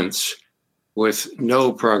 2 months, with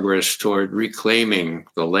no progress toward reclaiming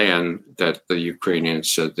the land that the Ukrainians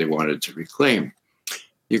said they wanted to reclaim.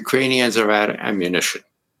 Ukrainians are out of ammunition.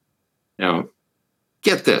 Now,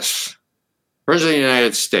 get this. President of the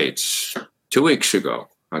United States, 2 weeks ago,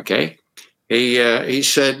 okay, he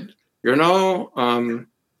said, the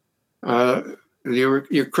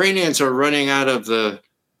Ukrainians are running out of the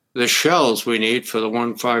shells we need for the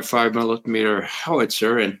 155 millimeter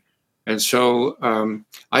howitzer, and so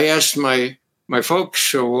I asked my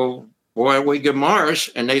folks, well, why don't we get Mars?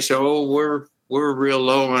 And they said, oh, we're real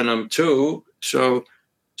low on them too. So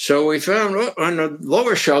we found on the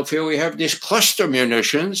lower shelf here we have these cluster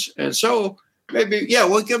munitions, and so maybe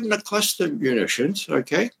we'll give them the cluster munitions.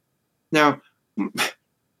 Okay, now.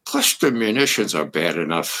 Cluster munitions are bad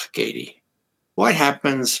enough, Katie. What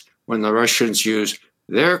happens when the Russians use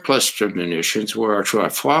their cluster munitions, which are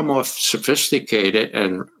far more sophisticated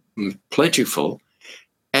and plentiful,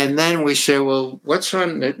 and then we say, well, what's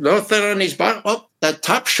on these bottles? Oh, that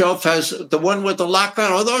top shelf has the one with the lock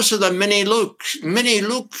on. Oh, those are the mini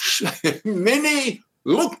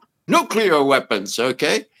nuclear weapons,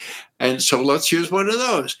 okay? And so let's use one of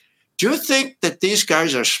those. Do you think that these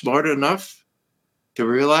guys are smart enough to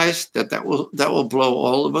realize that will blow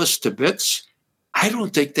all of us to bits? I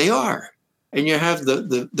don't think they are. And you have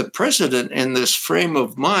the president in this frame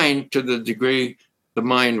of mind, to the degree the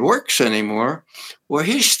mind works anymore, where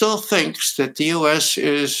he still thinks that the U.S.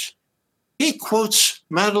 is, he quotes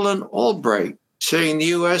Madeleine Albright saying the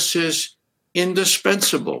U.S. is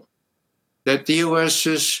indispensable, that the U.S.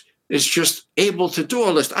 is just able to do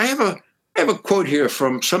all this. I have a quote here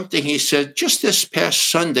from something he said just this past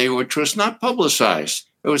Sunday, which was not publicized.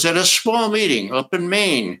 It was at a small meeting up in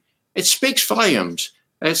Maine. It speaks volumes.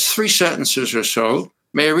 It's 3 sentences or so.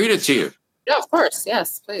 May I read it to you? Yeah, of course.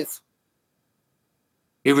 Yes, please.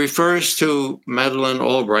 He refers to Madeleine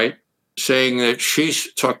Albright, saying that she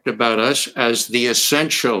talked about us as the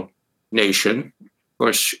essential nation. Of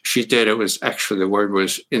course, she did. It was actually, the word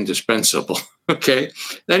was indispensable. Okay.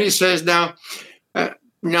 Then he says, now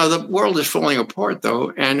the world is falling apart,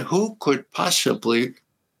 though, and who could possibly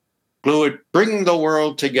bring the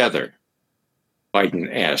world together?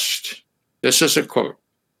 Biden asked. This is a quote.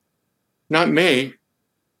 Not me,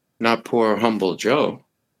 not poor humble Joe,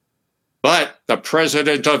 but the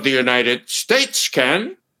President of the United States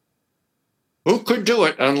can. Who could do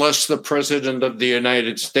it unless the President of the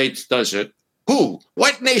United States does it? Who?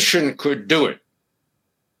 What nation could do it?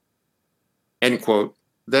 End quote.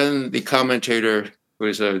 Then the commentator, who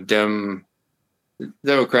is a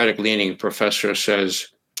Democratic-leaning professor, says,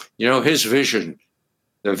 his vision,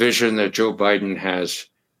 the vision that Joe Biden has,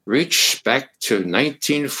 reached back to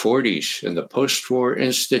 1940s and the post-war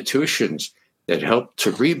institutions that helped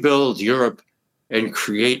to rebuild Europe and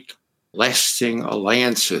create lasting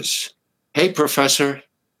alliances. Hey, Professor,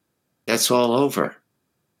 that's all over.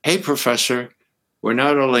 Hey, Professor, we're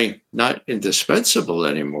not only not indispensable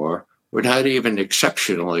anymore, we're not even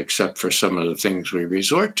exceptional except for some of the things we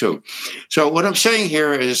resort to. So what I'm saying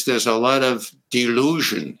here is there's a lot of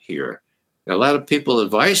delusion here. A lot of people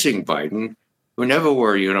advising Biden who never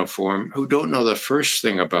wore a uniform, who don't know the first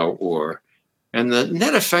thing about war. And the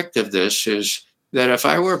net effect of this is that if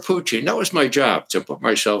I were Putin, that was my job, to put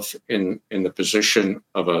myself in the position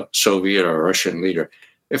of a Soviet or Russian leader.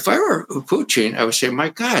 If I were Putin, I would say, my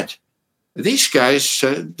God, these guys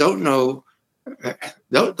don't know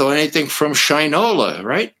anything from Shinola,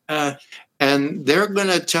 right? And they're going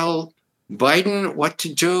to tell Biden what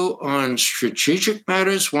to do on strategic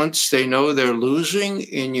matters once they know they're losing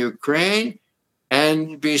in Ukraine.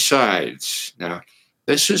 And besides, now,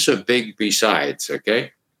 this is a big besides,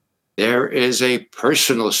 okay? There is a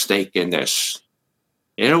personal stake in this.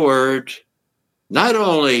 In a word, not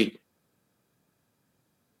only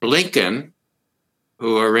Blinken,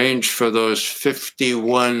 who arranged for those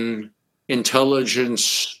 51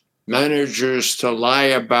 intelligence managers to lie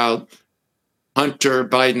about Hunter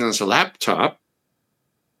Biden's laptop,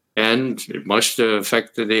 and it must have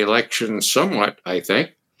affected the election somewhat, I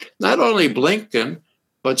think. Not only Blinken,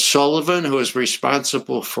 but Sullivan, who is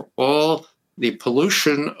responsible for all the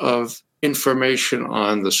pollution of information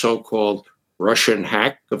on the so-called Russian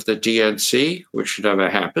hack of the DNC, which never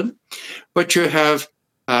happened. But you have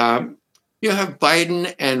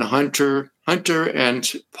Biden and Hunter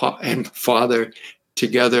and father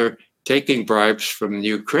together taking bribes from the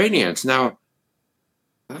Ukrainians. Now,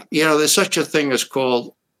 there's such a thing as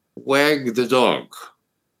called wag the dog.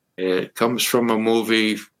 It comes from a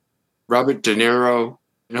movie, Robert De Niro,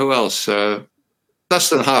 and who else?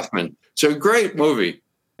 Dustin Hoffman. It's a great movie.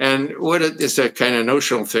 And what it is, that kind of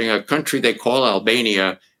notional thing, a country they call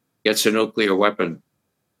Albania gets a nuclear weapon,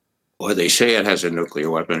 or they say it has a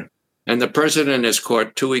nuclear weapon. And the president is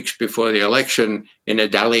caught 2 weeks before the election in a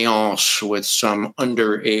dalliance with some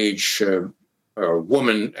underage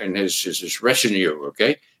woman and his retinue,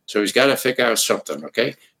 okay? So he's got to figure out something,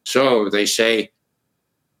 okay? So they say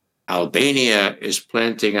Albania is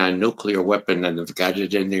planting a nuclear weapon and they've got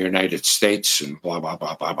it in the United States and blah, blah,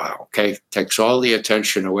 blah, blah, blah, okay? Takes all the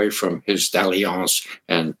attention away from his dalliance,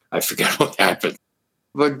 and I forget what happened.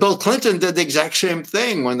 But Bill Clinton did the exact same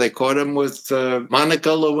thing when they caught him with Monica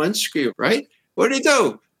Lewinsky, right? What did he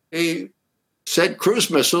do? He sent cruise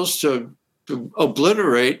missiles to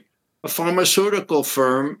obliterate a pharmaceutical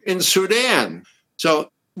firm in Sudan.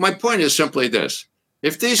 So my point is simply this.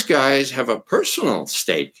 If these guys have a personal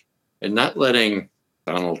stake in not letting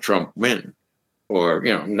Donald Trump win, or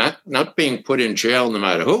not being put in jail no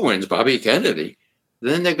matter who wins, Bobby Kennedy,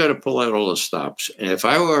 then they're going to pull out all the stops. And if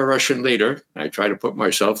I were a Russian leader, I try to put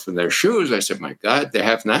myself in their shoes. I said, my God, they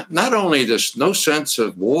have not only this no sense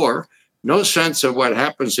of war, no sense of what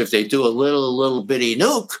happens if they do a little bitty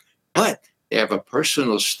nuke, but they have a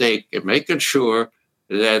personal stake in making sure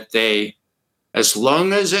that they, as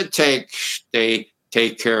long as it takes, they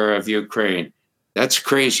take care of Ukraine. That's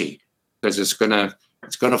crazy, because it's gonna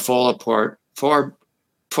fall apart far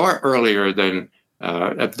earlier than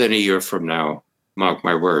than a year from now. Mark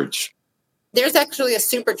my words. There's actually a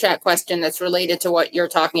super chat question that's related to what you're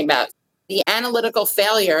talking about. The analytical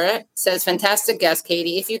failure says, fantastic guest,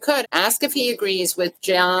 Katie. If you could, ask if he agrees with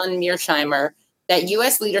John Mearsheimer that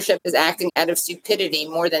U.S. leadership is acting out of stupidity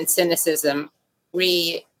more than cynicism,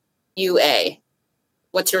 UA.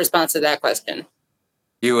 What's your response to that question?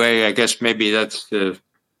 UA, I guess maybe that's the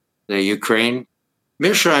Ukraine.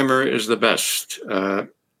 Mearsheimer is the best.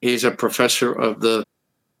 He's a professor of the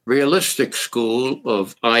realistic school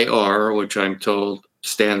of IR, which I'm told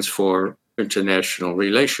stands for international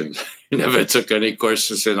relations. I never took any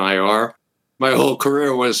courses in IR. My whole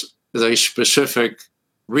career was a specific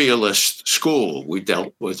realist school. We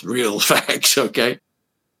dealt with real facts, okay?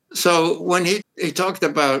 So when he talked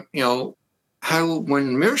about, how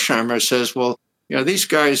when Mearsheimer says, well, these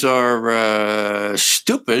guys are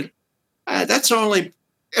stupid, that's only,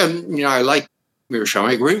 and, I like Mearsheimer,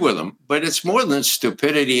 I agree with him, but it's more than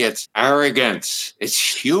stupidity, it's arrogance,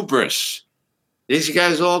 it's hubris. These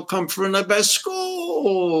guys all come from the best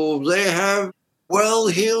school. They have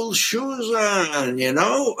well-heeled shoes on,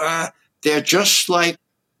 they're just like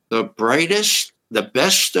the brightest, the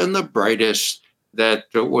best and the brightest that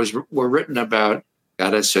were written about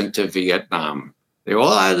got us into Vietnam. They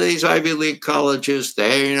all out of these Ivy League colleges.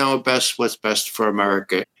 They know best what's best for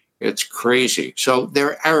America. It's crazy. So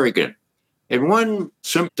they're arrogant. And one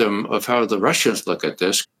symptom of how the Russians look at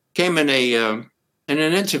this came in an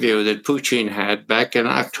interview that Putin had back in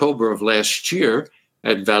October of last year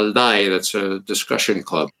at Valdai. That's a discussion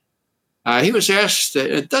club. He was asked.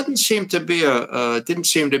 It didn't seem to be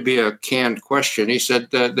a canned question. He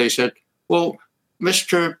said they said, "Well,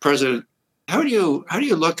 Mr. President, how do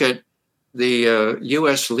you look at the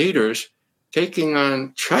U.S. leaders taking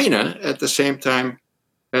on China at the same time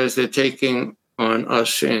as they're taking on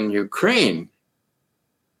us in Ukraine?"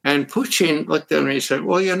 And Putin looked at him and he said,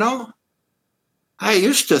 "Well, I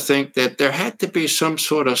used to think that there had to be some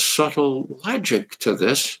sort of subtle logic to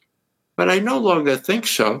this, but I no longer think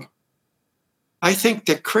so. I think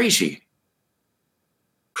they're crazy.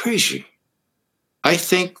 Crazy. I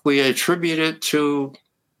think we attribute it to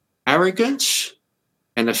arrogance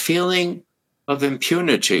and a feeling of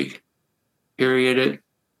impunity, period,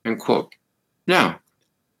 end quote." Now,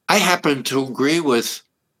 I happen to agree with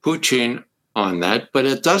Putin on that, but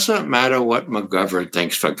it doesn't matter what McGovern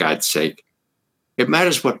thinks, for God's sake. It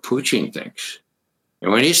matters what Putin thinks.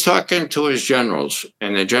 And when he's talking to his generals,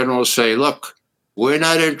 and the generals say, look, we're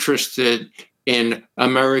not interested in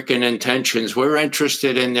American intentions. We're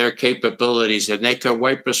interested in their capabilities, and they can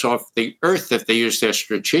wipe us off the earth if they use their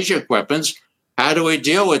strategic weapons. How do we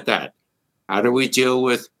deal with that? How do we deal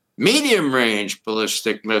with medium-range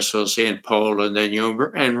ballistic missiles in Poland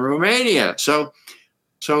and Romania? So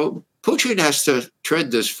Putin has to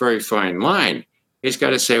tread this very fine line. He's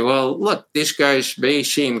got to say, well, look, these guys may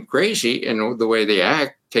seem crazy in the way they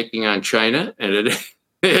act, taking on China, and it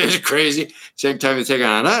is crazy. Same time they're taking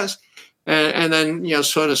on us. And then,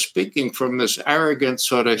 sort of speaking from this arrogant,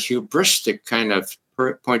 sort of hubristic kind of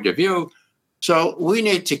point of view. So we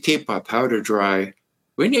need to keep our powder dry.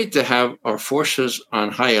 We need to have our forces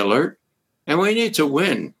on high alert, and we need to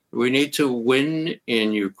win. We need to win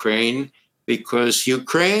in Ukraine, because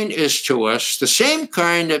Ukraine is to us the same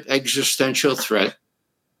kind of existential threat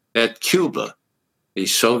that Cuba, the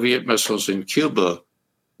Soviet missiles in Cuba,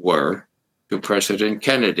 were to President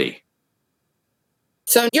Kennedy.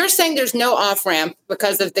 So you're saying there's no off-ramp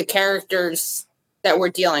because of the characters that we're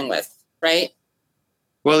dealing with, right?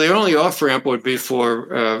 Well, the only off-ramp would be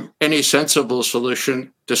for any sensible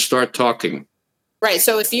solution to start talking. Right.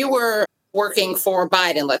 So if you were working for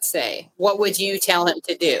Biden, let's say, what would you tell him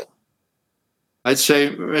to do? I'd say,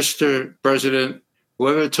 Mr. President,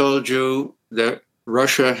 whoever told you that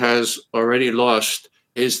Russia has already lost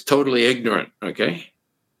is totally ignorant, okay?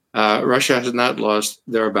 Russia has not lost.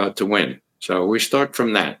 They're about to win. So we start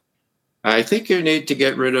from that. I think you need to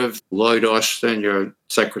get rid of Lloyd Austin, your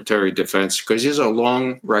Secretary of Defense, because he has a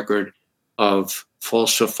long record of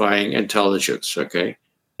falsifying intelligence, okay?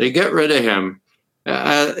 They get rid of him.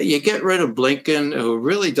 You get rid of Blinken, who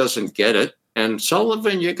really doesn't get it. And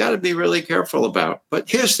Sullivan, you got to be really careful about. But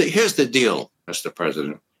here's the deal, Mr.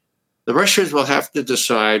 President. The Russians will have to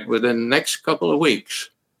decide within the next couple of weeks,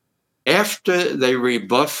 after they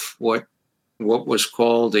rebuff what was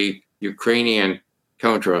called the Ukrainian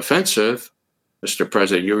counteroffensive. Mr.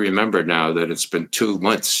 President, you remember now that it's been 2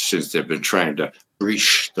 months since they've been trying to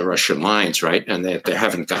breach the Russian lines, right? And they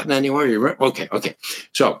haven't gotten anywhere. Okay.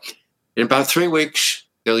 So in about 3 weeks,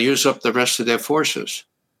 they'll use up the rest of their forces.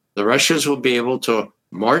 The Russians will be able to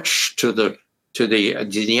march to the to the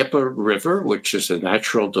Dnieper River, which is the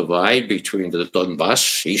natural divide between the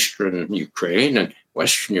Donbass, eastern Ukraine, and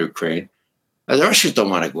western Ukraine. The Russians don't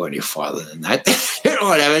want to go any farther than that. They don't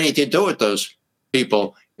want to have anything to do with those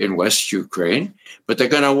people in West Ukraine, but they're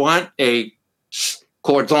going to want a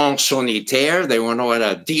cordon sanitaire. They want to want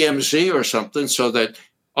a DMZ or something so that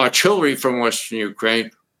artillery from Western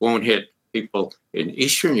Ukraine won't hit people in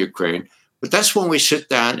Eastern Ukraine. But that's when we sit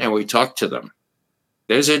down and we talk to them.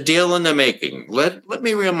 There's a deal in the making. Let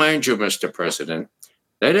me remind you, Mr. President,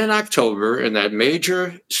 that in October, in that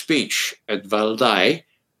major speech at Valdai,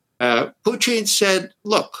 Putin said,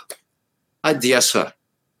 look, Odessa,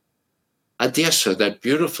 that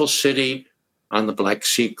beautiful city on the Black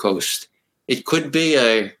Sea coast, it could be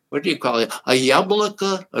a, what do you call it, a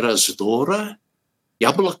яблоко раздора.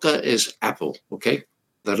 Яблоко is apple, okay?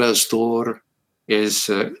 The razdor is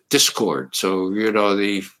discord. So,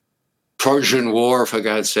 the Trojan War, for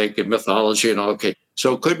God's sake, in mythology and all, okay.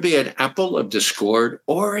 So it could be an apple of discord,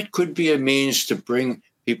 or it could be a means to bring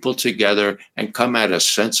people together and come at a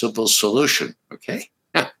sensible solution, okay?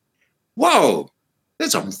 Now, whoa,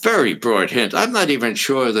 that's a very broad hint. I'm not even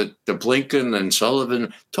sure that the Blinken and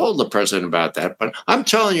Sullivan told the president about that, but I'm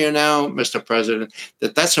telling you now, Mr. President,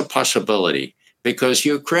 that that's a possibility, because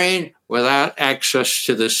Ukraine, without access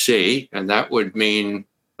to the sea, and that would mean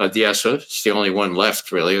Odessa, it's the only one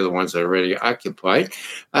left, really, the ones that are already occupied,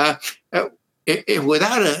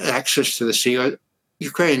 without access to the sea,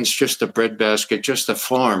 Ukraine's just a breadbasket, just a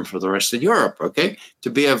farm for the rest of Europe, okay? To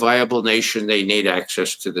be a viable nation, they need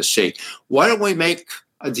access to the sea. Why don't we make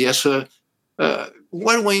Odessa, why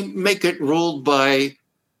don't we make it ruled by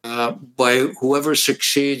whoever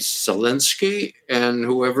succeeds Zelensky and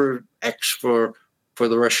whoever acts for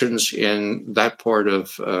the Russians in that part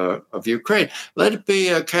of Ukraine? Let it be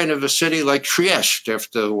a kind of a city like Trieste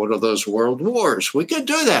after one of those world wars. We can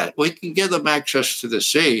do that. We can give them access to the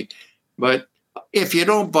sea. But if you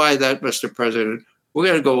don't buy that, Mr. President, we're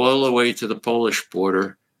going to go all the way to the Polish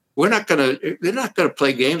border. They're not going to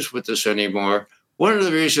play games with us anymore. One of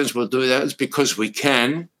the reasons we'll do that is because we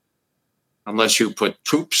can, unless you put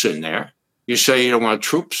troops in there. You say you don't want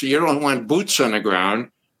troops, you don't want boots on the ground.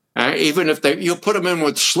 Even if you put them in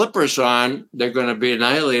with slippers on, they're going to be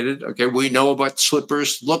annihilated. Okay, we know what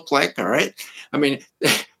slippers look like, all right? I mean,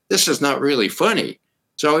 this is not really funny.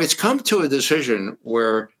 So it's come to a decision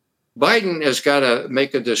where Biden has got to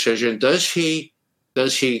make a decision. Does he tell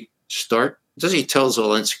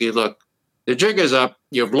Zelensky, look, the jig is up,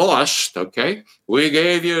 you've lost, okay? We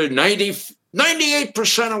gave you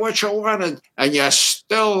 98% of what you wanted, and you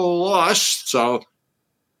still lost, so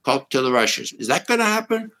talk to the Russians. Is that going to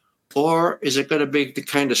happen? Or is it going to be the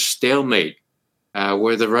kind of stalemate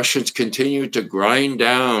where the Russians continue to grind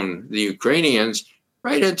down the Ukrainians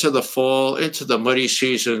right into the fall, into the muddy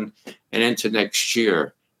season, and into next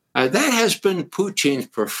year? That has been Putin's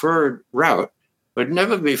preferred route, but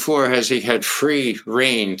never before has he had free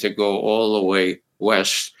rein to go all the way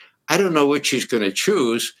west. I don't know which he's going to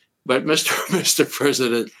choose, but Mr.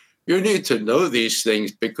 President, you need to know these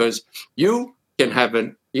things, because you can have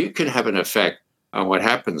an effect on what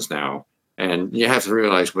happens now, and you have to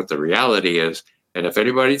realize what the reality is. And if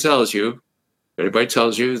anybody tells you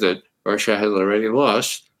that Russia has already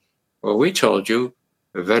lost, well, we told you,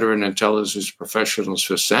 the veteran intelligence professionals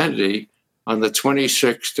for sanity, on the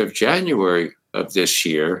 26th of January of this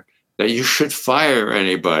year, that you should fire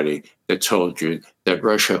anybody that told you that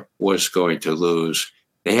Russia was going to lose.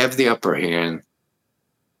 They have the upper hand.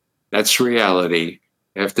 That's reality.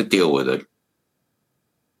 You have to deal with it.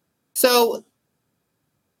 So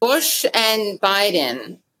Bush and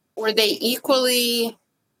Biden, did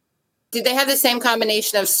they have the same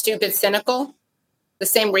combination of stupid, cynical, the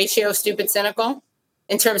same ratio of stupid, cynical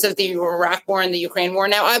in terms of the Iraq war and the Ukraine war?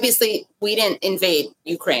 Now, obviously, we didn't invade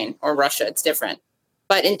Ukraine or Russia. It's different.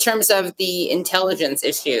 But in terms of the intelligence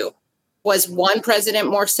issue, was one president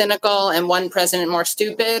more cynical and one president more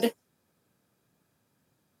stupid?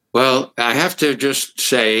 Well, I have to just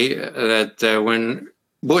say that when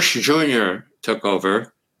Bush Jr. took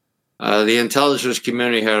over, the intelligence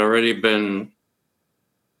community had already been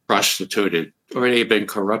prostituted, already been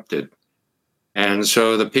corrupted. And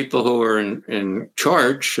so the people who were in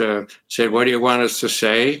charge said, what do you want us to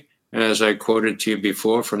say? And as I quoted to you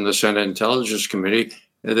before from the Senate Intelligence Committee,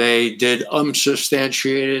 they did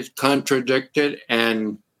unsubstantiated, contradicted,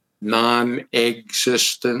 and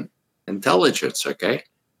non-existent intelligence, okay?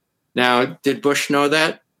 Now, did Bush know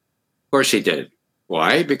that? Of course he did.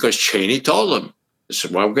 Why? Because Cheney told him, this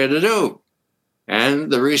is what we're going to do.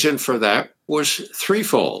 And the reason for that was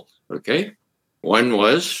threefold, okay? One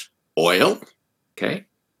was oil, okay?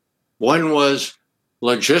 One was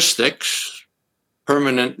logistics,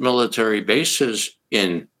 permanent military bases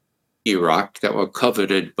in Iraq that were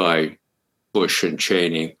coveted by Bush and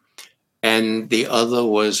Cheney, and the other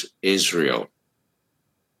was Israel.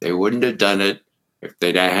 They wouldn't have done it if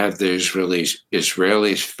they didn't have the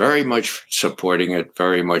Israelis very much supporting it,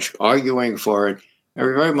 very much arguing for it,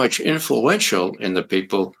 and very much influential in the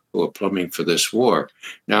people who were plumbing for this war.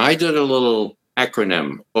 Now, I did a little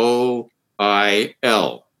acronym,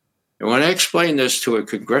 OIL. And when I explained this to a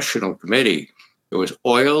congressional committee, it was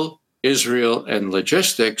oil, Israel, and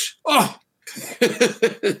logistics. Oh,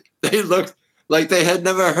 they looked like they had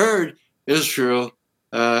never heard Israel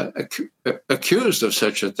accused of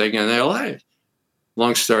such a thing in their lives.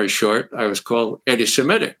 Long story short, I was called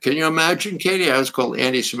anti-Semitic. Can you imagine, Katie? I was called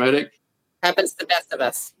anti-Semitic. Happens to the best of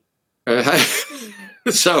us.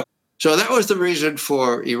 So that was the reason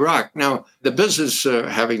for Iraq. Now, the business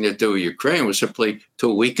having to do with Ukraine was simply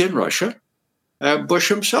to weaken Russia. Bush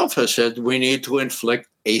himself has said we need to inflict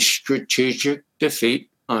a strategic defeat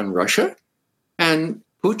on Russia. And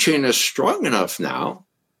Putin is strong enough now.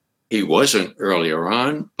 He wasn't earlier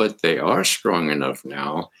on, but they are strong enough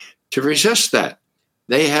now to resist that.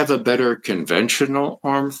 They have a better conventional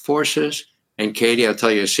armed forces. And Katie, I'll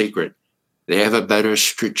tell you a secret. They have a better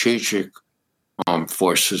strategic armed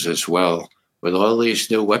forces as well, with all these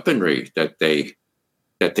new weaponry that they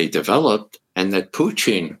developed, and that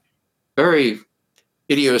Putin very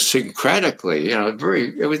idiosyncratically,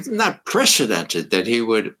 it was not precedented that he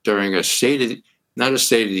would, during not a State of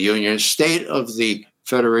the Union, State of the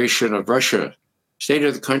Federation of Russia, State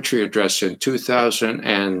of the Country address in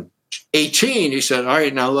 2018, he said, all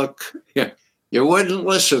right, now look, you wouldn't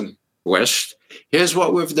listen, West. Here's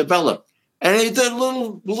what we've developed. And he did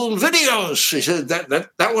little videos. He said,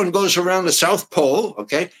 that one goes around the South Pole,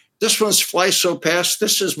 okay? This one's flies so fast.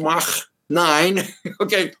 This is Mach 9,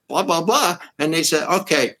 okay, blah, blah, blah. And they said,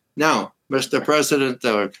 okay, now, Mr. President,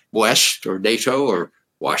 or West, or NATO, or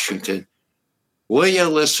Washington, will you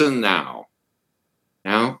listen now?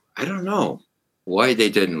 Now, I don't know why they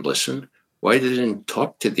didn't listen, why they didn't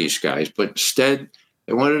talk to these guys, but instead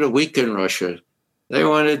they wanted to weaken Russia. They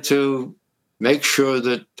wanted to make sure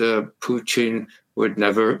that Putin would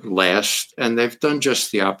never last, and they've done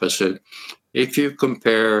just the opposite. If you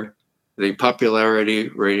compare the popularity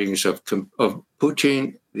ratings of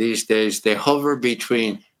Putin these days, they hover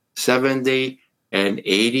between 70 and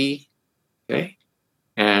 80, okay?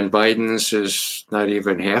 And Biden's is not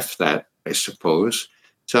even half that, I suppose.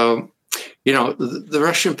 So, the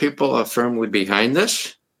Russian people are firmly behind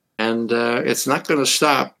this, and it's not going to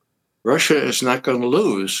stop. Russia is not going to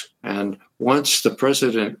lose. And once the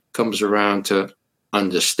president comes around to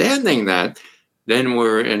understanding that, then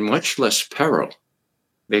we're in much less peril.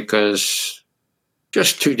 Because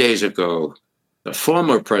just 2 days ago, the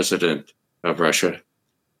former president of Russia,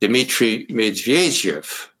 Dmitry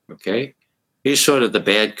Medvedev, okay, he's sort of the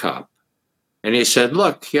bad cop. And he said,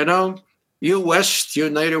 look, you West, you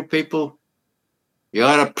NATO people, you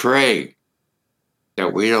ought to pray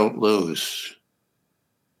that we don't lose.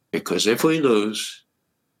 Because if we lose,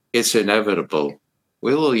 it's inevitable.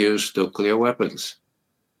 We will use nuclear weapons.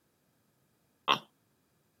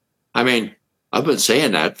 I mean, I've been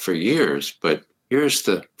saying that for years, but here's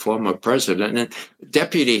the former president and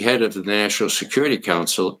deputy head of the National Security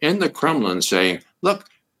Council in the Kremlin saying, look,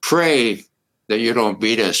 pray that you don't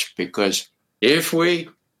beat us, because if we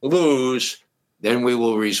lose, then we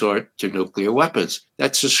will resort to nuclear weapons.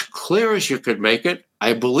 That's as clear as you could make it.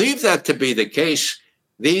 I believe that to be the case.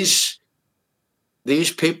 These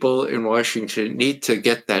people in Washington need to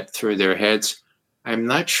get that through their heads. I'm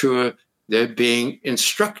not sure they're being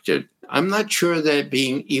instructed. I'm not sure they're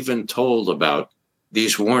being even told about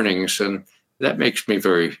these warnings, and that makes me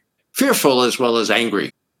very fearful as well as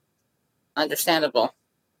angry. Understandable.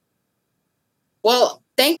 Well,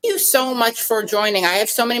 thank you so much for joining. I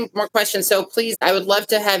have so many more questions, so please, I would love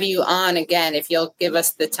to have you on again if you'll give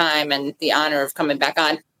us the time and the honor of coming back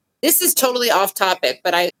on. This is totally off topic,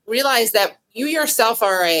 but I realize that you yourself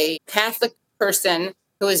are a Catholic person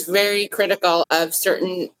who is very critical of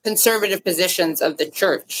certain conservative positions of the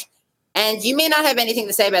church. And you may not have anything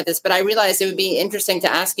to say about this, but I realized it would be interesting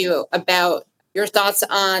to ask you about your thoughts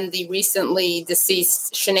on the recently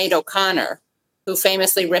deceased Sinead O'Connor, who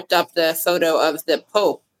famously ripped up the photo of the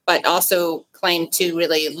Pope, but also claimed to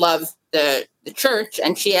really love the church.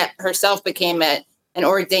 And she herself became an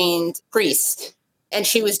ordained priest. And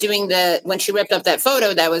she was when she ripped up that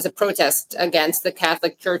photo, that was a protest against the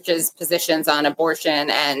Catholic Church's positions on abortion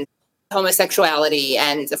and homosexuality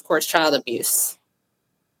and, of course, child abuse.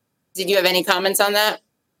 Did you have any comments on that?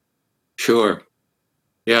 Sure.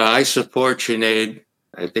 Yeah, I support Sinead.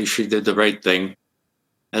 I think she did the right thing.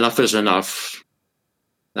 Enough is enough.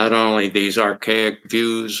 not only these archaic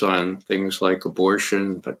views on things like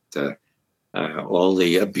abortion, but all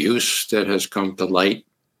the abuse that has come to light.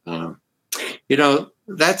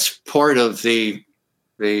 That's part of the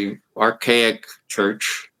archaic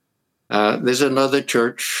church. There's another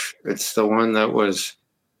church. It's the one that was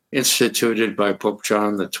instituted by Pope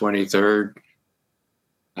John the 23rd.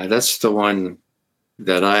 That's the one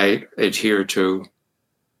that I adhere to.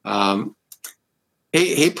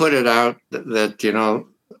 He put it out that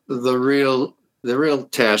the real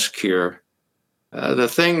task here, the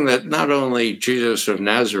thing that not only Jesus of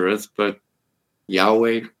Nazareth but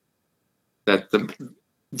Yahweh, that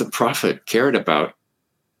the prophet cared about,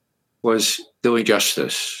 was doing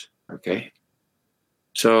justice. Okay,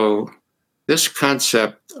 so this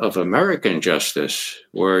concept of American justice,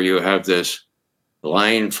 where you have this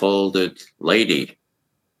blindfolded lady,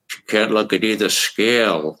 she can't look at either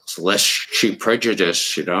scale lest she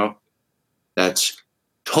prejudice, that's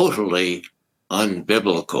totally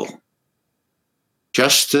unbiblical.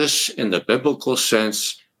 Justice in the biblical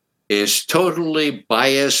sense is totally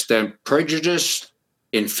biased and prejudiced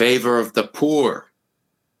in favor of the poor,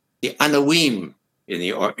 the Anawim in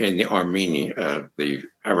the Armenian, the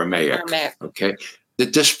Aramaic, okay, the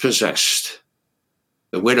dispossessed,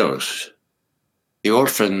 the widows, the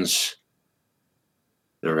orphans,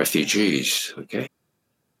 the refugees, okay?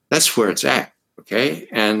 That's where it's at, okay?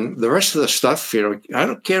 And the rest of the stuff,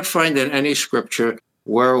 can't find in any scripture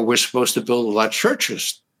where we're supposed to build a lot of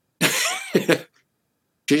churches.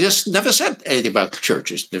 Jesus never said anything about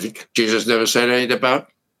churches. Jesus never said anything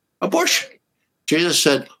about abortion. Jesus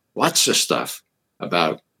said lots of stuff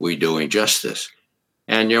about we doing justice.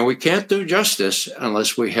 And, we can't do justice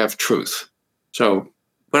unless we have truth. So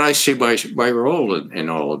what I see my role in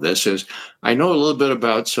all of this is I know a little bit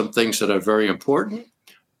about some things that are very important.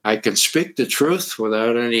 I can speak the truth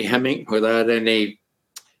without any hemming, without any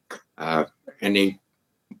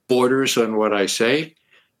borders on what I say.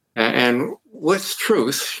 And with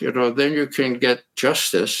truth, then you can get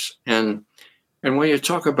justice. And when you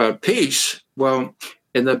talk about peace, well,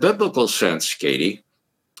 in the biblical sense, Katie,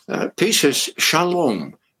 peace is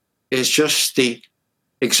shalom, is just the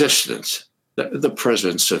existence, the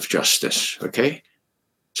presence of justice, okay?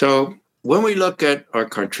 So when we look at our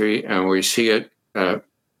country and we see it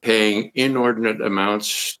paying inordinate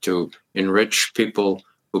amounts to enrich people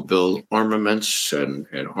who build armaments and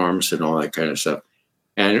arms and all that kind of stuff,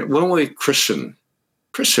 and when we christen,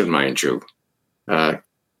 mind you,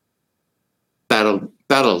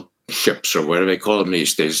 battleships or whatever they call them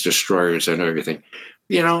these days, destroyers and everything,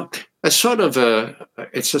 it's sort of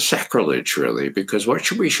it's a sacrilege, really, because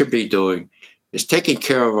what we should be doing is taking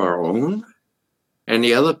care of our own, and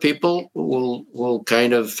the other people will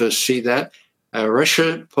kind of see that.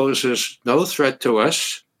 Russia poses no threat to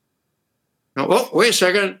us. Now, wait a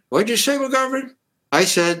second. What did you say, McGovern? I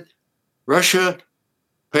said Russia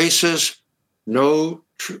faces no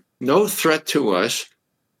threat to us,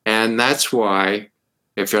 and that's why,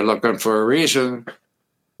 if you're looking for a reason,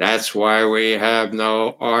 that's why we have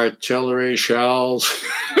no artillery shells.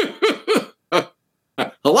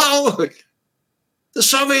 Hello? The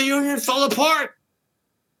Soviet Union fell apart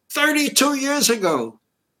 32 years ago.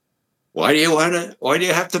 Why do you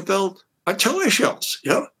have to build artillery shells?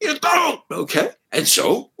 You don't, okay? And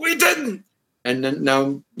so we didn't. And then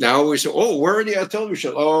now we say, where are the artillery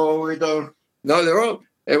shells? Oh, we don't. No, they're all,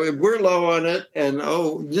 we're low on it. And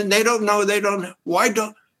they don't know. They don't. Why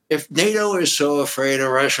don't? If NATO is so afraid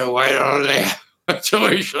of Russia, why don't they have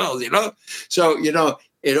artillery shells? So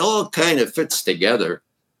it all kind of fits together.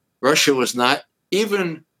 Russia was not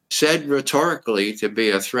even said rhetorically to be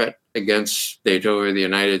a threat against NATO or the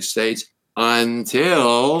United States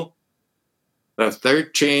until the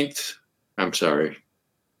 15th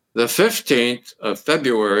of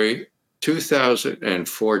February,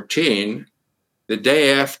 2014, the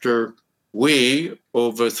day after we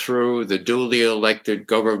overthrew the duly elected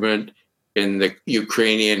government in the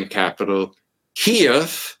Ukrainian capital,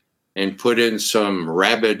 Kiev, and put in some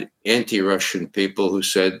rabid anti-Russian people who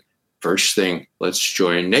said, first thing, let's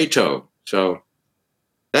join NATO. So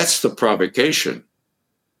that's the provocation.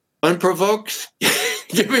 Unprovoked?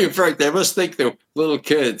 Give me a break. They must think they're little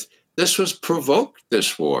kids. This was provoked,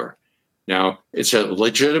 this war. Now, it's a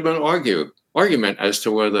legitimate argument as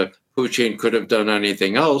to whether Putin could have done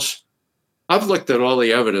anything else. I've looked at all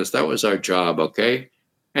the evidence. That was our job, okay?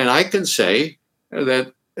 And I can say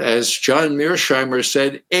that, as John Mearsheimer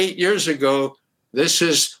said 8 years ago, this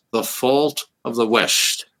is the fault of the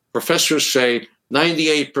West. Professors say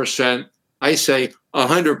 98%. I say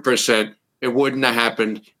 100%. It wouldn't have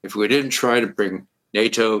happened if we didn't try to bring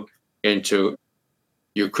NATO into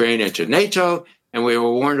Ukraine into NATO, and we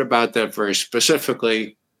were warned about that very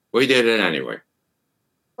specifically. We did it anyway.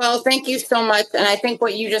 Well, thank you so much. And I think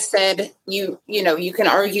what you just said, you can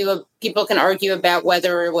argue, people can argue about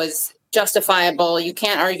whether it was justifiable. You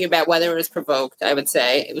can't argue about whether it was provoked, I would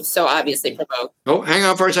say. It was so obviously provoked. Oh, hang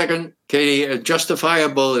on for a second, Katie.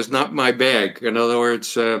 Justifiable is not my bag. In other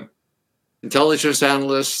words, intelligence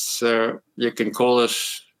analysts, you can call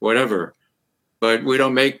us whatever, but we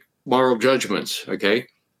don't make moral judgments, okay?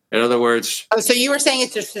 In other words... Oh, so you were saying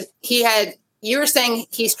it's just you were saying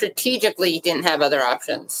he strategically didn't have other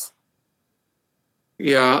options.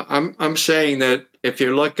 Yeah, I'm saying that if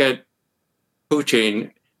you look at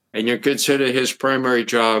Putin and you consider his primary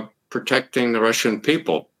job protecting the Russian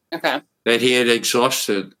people, okay, that he had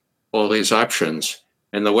exhausted all these options,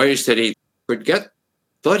 and the ways that he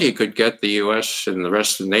thought he could get the U.S. and the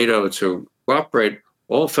rest of NATO to cooperate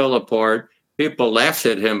all fell apart. People laughed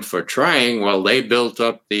at him for trying while they built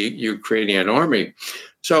up the Ukrainian army.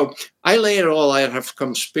 So I lay it all out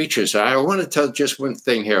from speeches. I want to tell just one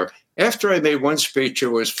thing here. After I made one speech, it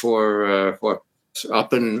was for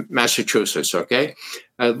up in Massachusetts, okay?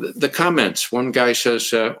 The comments, one guy says,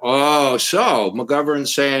 so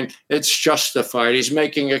McGovern's saying it's justified. He's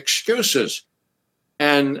making excuses.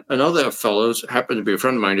 And another fellow, happened to be a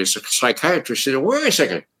friend of mine, he's a psychiatrist, said, wait a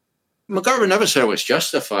second. McGovern never said it was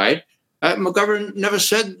justified. McGovern never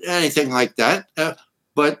said anything like that.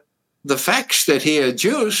 But the facts that he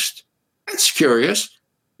adduced, that's curious.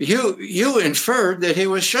 You inferred that he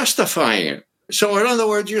was justifying it. So in other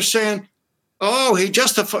words, you're saying, he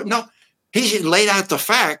justified. No, he laid out the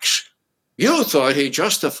facts. You thought he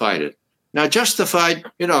justified it. Now, justified,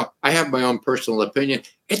 I have my own personal opinion.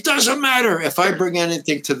 It doesn't matter if I bring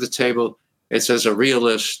anything to the table. It's as a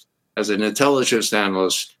realist, as an intelligence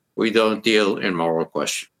analyst, we don't deal in moral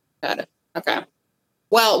questions. Got it. Okay.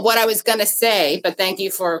 Well, what I was going to say, but thank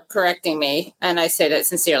you for correcting me, and I say that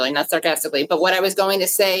sincerely, not sarcastically, but what I was going to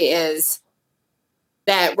say is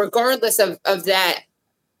that regardless of that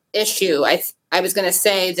issue, I was going to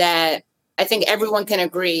say that I think everyone can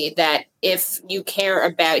agree that if you care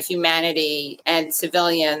about humanity and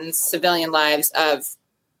civilian lives of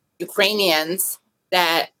Ukrainians,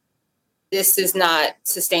 that this is not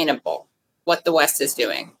sustainable, what the West is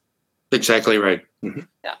doing. Exactly right. Mm-hmm.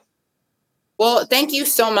 Yeah. Well, thank you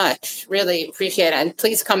so much. Really appreciate it. And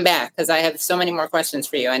please come back because I have so many more questions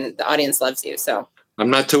for you and the audience loves you. So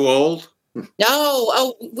I'm not too old. No.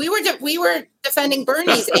 Oh, we were defending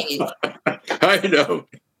Bernie's age. I know.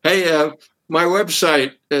 Hey, my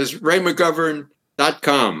website is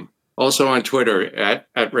raymcgovern.com. Also on Twitter at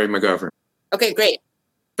Ray McGovern. Okay, great.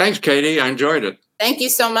 Thanks, Katie. I enjoyed it. Thank you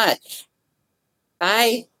so much.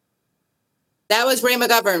 Bye. That was Ray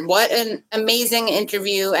McGovern. What an amazing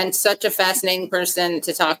interview and such a fascinating person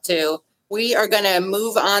to talk to. We are going to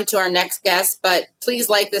move on to our next guest, but please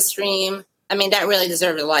like the stream. I mean, that really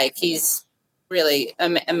deserves a like. He's really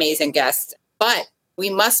an amazing guest. But we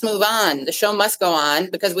must move on. The show must go on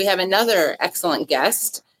because we have another excellent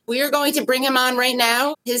guest. We are going to bring him on right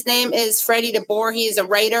now. His name is Freddie DeBoer. He is a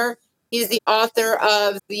writer. He's the author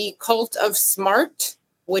of The Cult of Smart,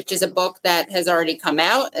 which is a book that has already come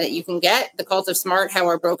out that you can get. The Cult of Smart, How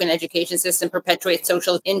Our Broken Education System Perpetuates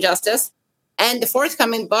Social Injustice. And the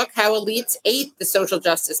forthcoming book, How Elites Ate the Social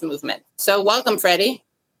Justice Movement. So welcome, Freddie.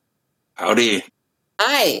 Howdy.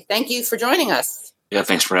 Hi. Thank you for joining us. Yeah,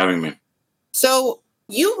 thanks for having me. So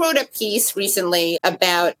you wrote a piece recently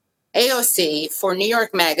about AOC for New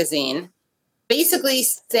York Magazine, basically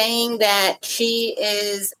saying that she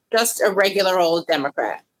is just a regular old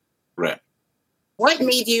Democrat. Right. What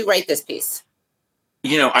made you write this piece?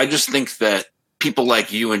 I just think that people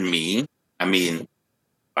like you and me, we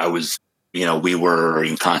were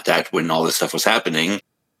in contact when all this stuff was happening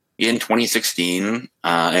in 2016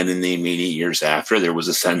 and in the immediate years after. There was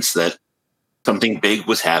a sense that something big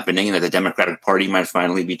was happening, that the Democratic Party might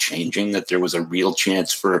finally be changing, that there was a real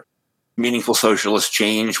chance for meaningful socialist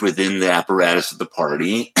change within the apparatus of the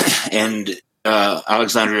party. And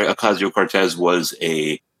Alexandria Ocasio-Cortez was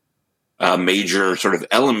a major sort of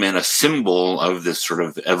element, a symbol of this sort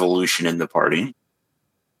of evolution in the party.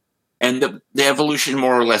 And the evolution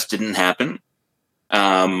more or less didn't happen.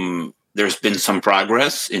 There's been some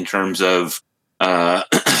progress in terms of the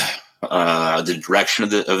direction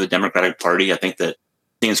of the Democratic Party. I think that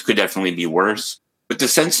things could definitely be worse. But the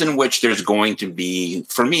sense in which there's going to be,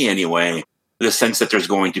 for me anyway, the sense that there's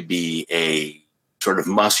going to be a sort of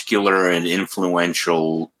muscular and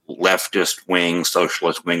influential leftist wing,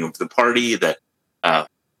 socialist wing of the party that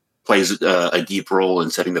plays a deep role in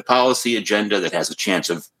setting the policy agenda, that has a chance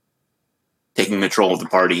of taking control of the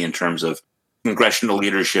party in terms of congressional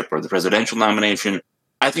leadership or the presidential nomination.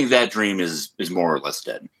 I think that dream is more or less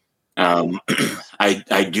dead.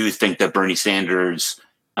 I do think that Bernie Sanders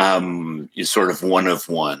is sort of one of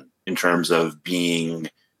one in terms of being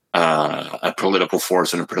a political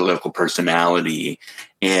force and a political personality,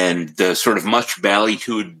 and the sort of much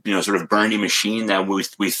ballyhooed, sort of Bernie machine that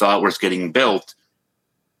we thought was getting built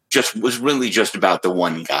was really just about the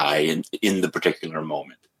one guy in the particular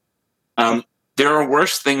moment. There are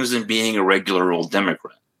worse things than being a regular old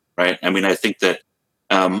Democrat, right? I mean, I think that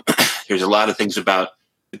there's a lot of things about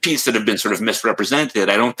the piece that have been sort of misrepresented.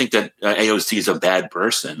 I don't think that AOC is a bad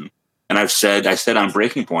person. And I said on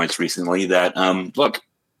Breaking Points recently that, look,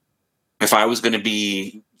 if I was going to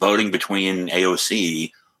be voting between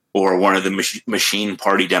AOC or one of the machine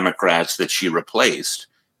party Democrats that she replaced,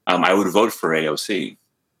 I would vote for AOC.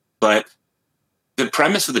 But the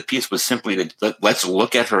premise of the piece was simply that let's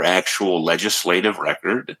look at her actual legislative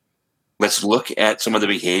record. Let's look at some of the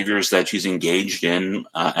behaviors that she's engaged in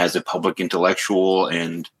as a public intellectual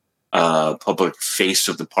and public face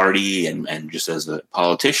of the party and just as a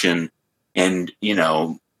politician. And,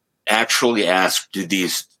 actually ask, do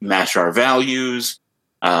these match our values,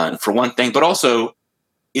 for one thing, but also,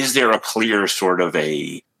 is there a clear sort of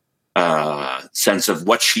a sense of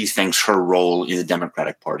what she thinks her role in the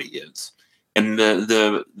Democratic Party is? And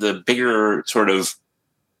the bigger sort of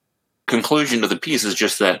conclusion of the piece is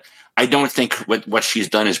just that I don't think what she's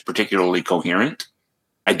done is particularly coherent.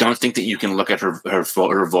 I don't think that you can look at her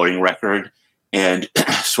voting record and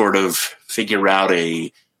sort of figure out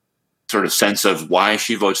a sort of sense of why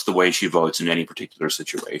she votes the way she votes in any particular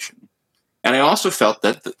situation. And I also felt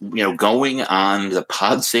that, going on the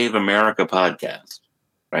Pod Save America podcast,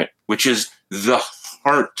 right, which is the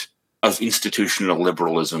heart of institutional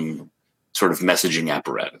liberalism sort of messaging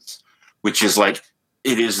apparatus, which is like,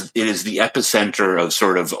 it is the epicenter of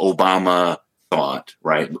sort of Obama thought,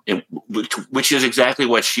 right? Which is exactly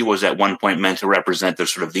what she was at one point meant to represent, the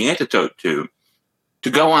sort of the antidote to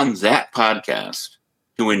go on that podcast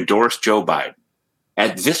to endorse Joe Biden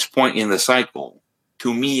at this point in the cycle.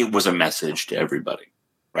 To me, it was a message to everybody,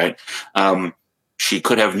 right? She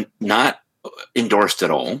could have not endorsed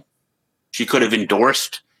at all. She could have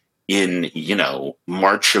endorsed in,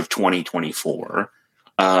 March of 2024.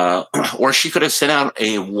 Or she could have sent out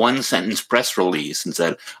a one-sentence press release and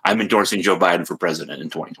said, I'm endorsing Joe Biden for president in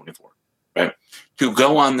 2024, right? To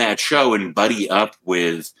go on that show and buddy up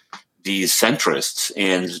with these centrists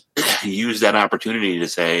and use that opportunity to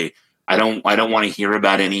say, I don't want to hear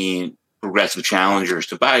about any progressive challengers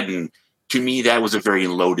to Biden. To me, that was a very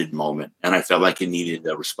loaded moment, and I felt like it needed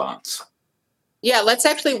a response. Yeah, let's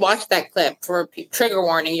actually watch that clip for trigger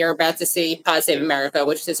warning. You're about to see Pod Save America,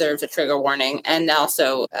 which deserves a trigger warning, and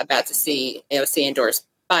also about to see AOC endorse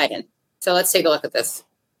Biden. So let's take a look at this.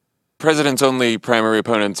 President's only primary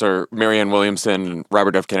opponents are Marianne Williamson and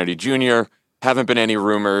Robert F. Kennedy Jr. Haven't been any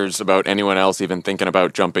rumors about anyone else even thinking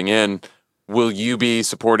about jumping in. Will you be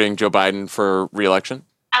supporting Joe Biden for re-election?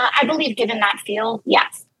 I believe, given that field,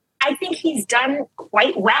 yes. I think he's done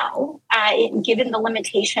quite well, given the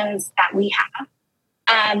limitations that we have.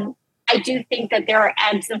 I do think that there are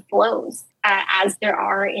ebbs and flows, as there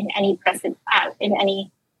are in any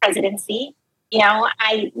presidency.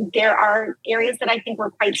 There are areas that I think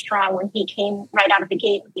were quite strong when he came right out of the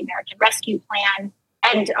gate with the American Rescue Plan.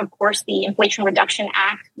 And of course, the Inflation Reduction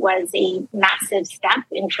Act was a massive step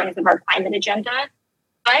in terms of our climate agenda.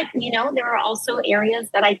 But, there are also areas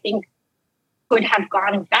that I think could have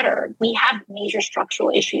gone better. We have major structural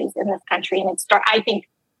issues in this country, and I think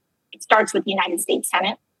it starts with the United States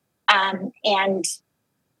Senate. And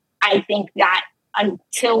I think that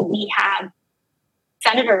until we have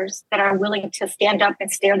senators that are willing to stand up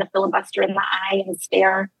and stare the filibuster in the eye and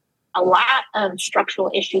stare a lot of structural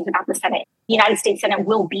issues about the Senate, the United States Senate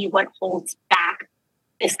will be what holds back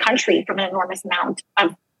this country from an enormous amount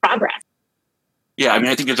of progress. Yeah, I mean,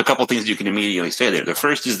 I think there's a couple things you can immediately say there. The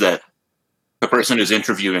first is that the person who's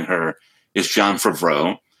interviewing her is John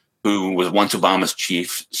Favreau, who was once Obama's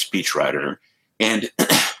chief speechwriter. And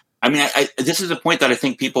I mean, this is a point that I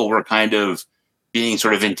think people were kind of being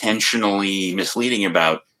sort of intentionally misleading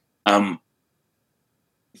about.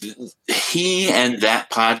 He and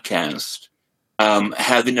that podcast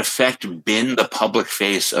have in effect been the public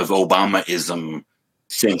face of Obamaism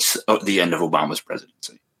since the end of Obama's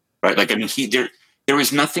presidency, right? Like, I mean, there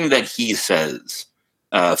is nothing that he says,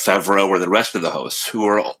 Favreau or the rest of the hosts, who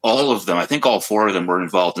are all of them, I think all four of them were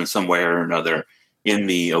involved in some way or another in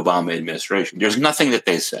the Obama administration. There's nothing that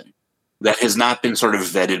they say that has not been sort of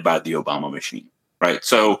vetted by the Obama machine, right?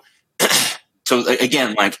 So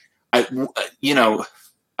again, like, I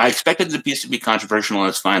expected the piece to be controversial, and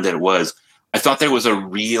it's fine that it was. I thought there was a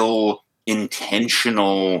real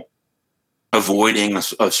intentional avoiding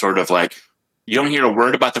of sort of like, you don't hear a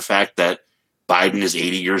word about the fact that Biden is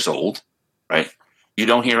 80 years old, right? You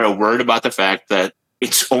don't hear a word about the fact that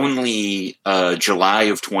it's only July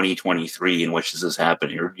of 2023 in which this is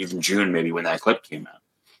happening, or even June maybe when that clip came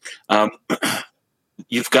out.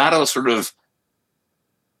 You've got to sort of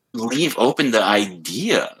leave open the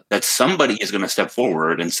idea that somebody is going to step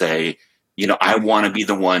forward and say, I want to be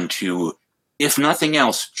the one to, if nothing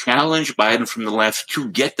else, challenge Biden from the left to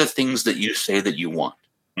get the things that you say that you want.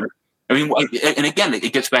 I mean, and again,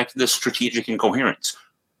 it gets back to this strategic incoherence.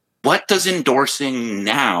 What does endorsing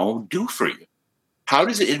now do for you? How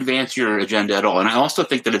does it advance your agenda at all? And I also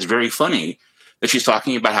think that it's very funny that she's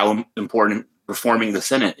talking about how important reforming the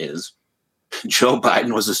Senate is. Joe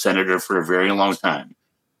Biden was a senator for a very long time.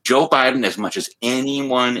 Joe Biden, as much as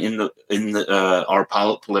anyone in our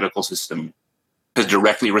political system, is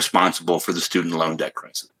directly responsible for the student loan debt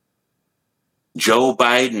crisis. Joe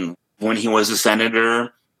Biden, when he was a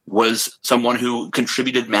senator, was someone who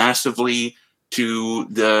contributed massively to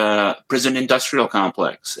the prison industrial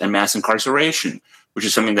complex and mass incarceration, which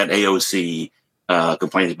is something that AOC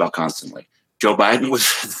complains about constantly. Joe Biden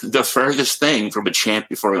was the furthest thing from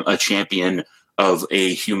a champion of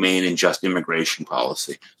a humane and just immigration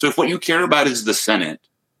policy. So if what you care about is the Senate,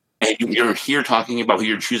 and you're here talking about who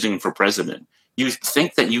you're choosing for president, you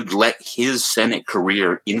think that you'd let his Senate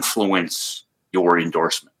career influence your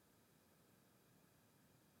endorsement.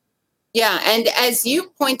 Yeah, and as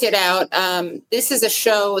you pointed out, this is a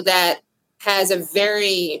show that has a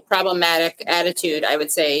very problematic attitude, I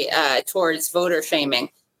would say, towards voter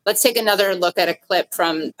shaming. Let's take another look at a clip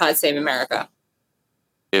from Pod Save America.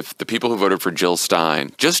 If the people who voted for Jill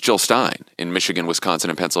Stein, just Jill Stein, in Michigan, Wisconsin,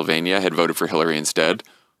 and Pennsylvania had voted for Hillary instead,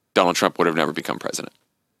 Donald Trump would have never become president.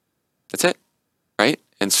 That's it, right?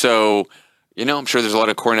 And so, I'm sure there's a lot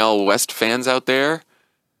of Cornel West fans out there.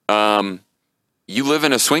 You live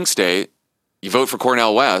in a swing state, you vote for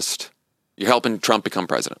Cornel West, you're helping Trump become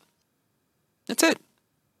president. That's it.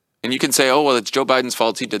 And you can say, oh, well, it's Joe Biden's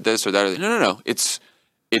fault he did this or that. No. It's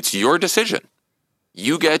your decision.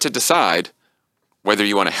 You get to decide whether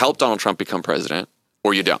you want to help Donald Trump become president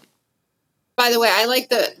or you don't. By the way, I like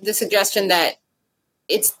the suggestion that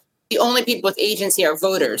it's the only people with agency are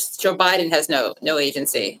voters. Joe Biden has no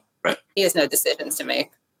agency. Right. He has no decisions to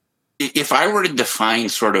make. If I were to define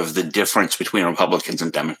sort of the difference between Republicans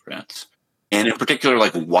and Democrats, and in particular,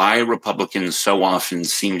 like why Republicans so often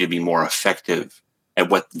seem to be more effective at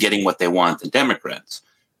getting what they want than Democrats,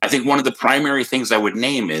 I think one of the primary things I would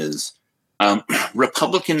name is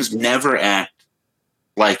Republicans never act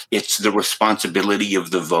like it's the responsibility of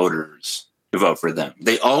the voters to vote for them.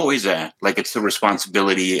 They always act like it's the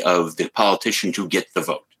responsibility of the politician to get the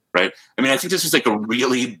vote, right? I mean, I think this is like a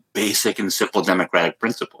really basic and simple democratic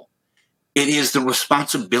principle. It is the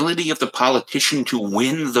responsibility of the politician to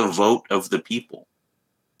win the vote of the people.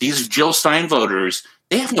 These Jill Stein voters,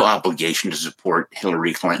 they have no obligation to support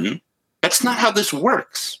Hillary Clinton. That's not how this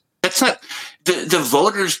works. That's not the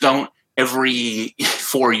voters don't every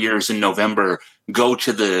 4 years in November go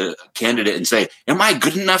to the candidate and say, "Am I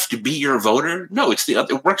good enough to be your voter?" No,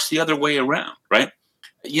 it works the other way around, right?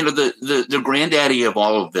 The granddaddy of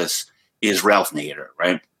all of this is Ralph Nader,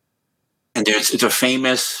 right? And it's a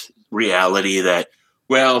famous reality that,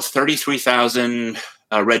 33,000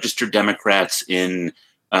 registered Democrats in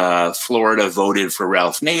Florida voted for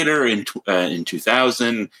Ralph Nader in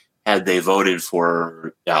 2000. Had they voted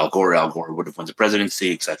for Al Gore would have won the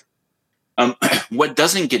presidency, etc. What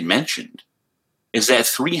doesn't get mentioned is that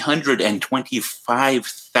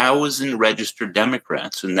 325,000 registered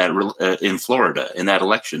Democrats in Florida in that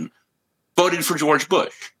election voted for George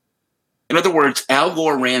Bush. In other words, Al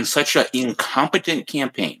Gore ran such an incompetent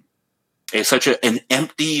campaign, such an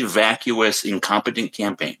empty, vacuous, incompetent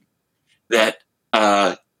campaign that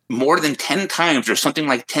more than 10 times or something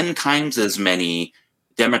like 10 times as many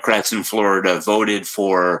Democrats in Florida voted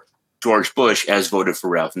for George Bush as voted for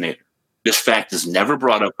Ralph Nader. This fact is never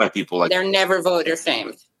brought up by people like they're never voter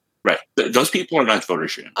shamed. Right. Those people are not voter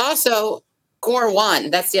shamed. Also, Gore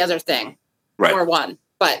won. That's the other thing. Right. Gore won.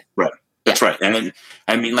 But right. That's right. And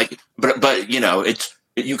I mean, like, but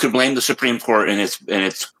you could blame the Supreme Court and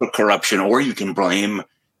its corruption, or you can blame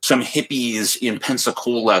some hippies in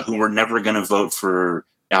Pensacola who were never going to vote for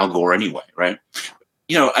Al Gore anyway, right?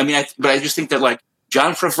 I just think that like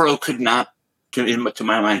John Favreau could not, to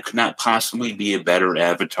my mind, could not possibly be a better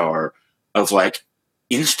avatar of like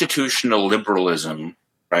institutional liberalism,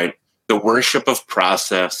 right? The worship of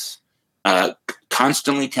process,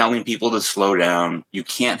 constantly telling people to slow down. You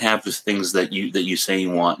can't have the things that you say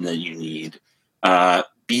you want and that you need.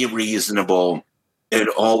 Be reasonable. I'd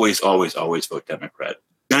always vote Democrat.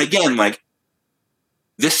 And again, like,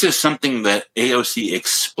 this is something that AOC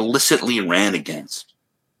explicitly ran against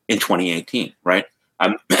in 2018, right?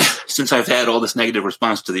 Since I've had all this negative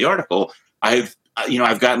response to the article, I've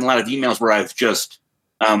gotten a lot of emails where I've just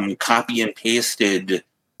copy and pasted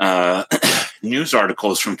news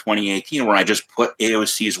articles from 2018 where I just put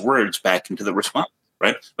AOC's words back into the response,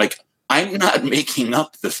 right? Like, I'm not making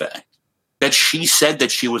up the fact that she said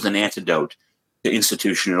that she was an antidote to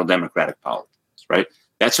institutional democratic politics, right?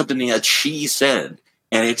 That's something that she said.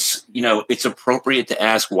 And it's appropriate to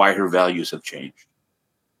ask why her values have changed.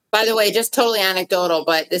 By the way, just totally anecdotal,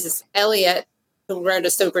 but this is Elliot who wrote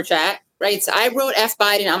a super chat, right? So I wrote F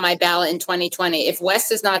Biden on my ballot in 2020. If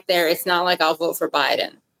West is not there, it's not like I'll vote for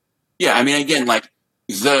Biden. Yeah, I mean, again, like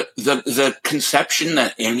the conception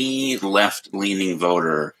that any left-leaning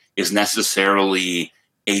voter is necessarily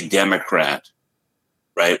a Democrat,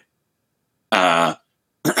 right?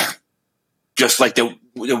 Just like that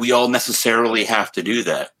we all necessarily have to do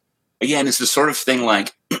that. Again, it's the sort of thing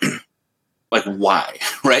like, like why,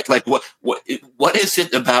 right? Like what is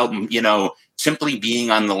it about, simply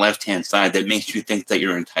being on the left-hand side that makes you think that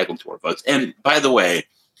you're entitled to our votes? And by the way,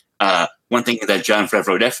 one thing that John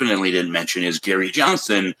Favreau definitely didn't mention is Gary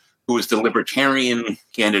Johnson, who was the Libertarian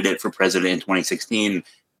candidate for president in 2016,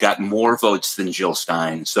 got more votes than Jill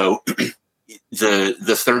Stein. So the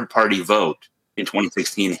third-party vote in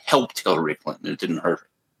 2016 helped Hillary Clinton. It didn't hurt her.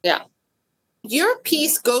 Yeah. Your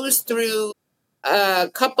piece goes through a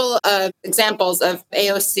couple of examples of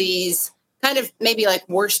AOC's kind of maybe like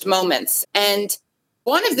worst moments. And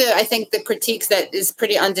one of I think the critiques that is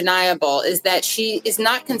pretty undeniable is that she is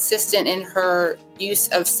not consistent in her use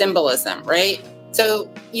of symbolism, right? So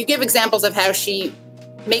you give examples of how she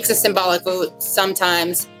makes a symbolic vote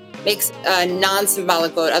sometimes, makes a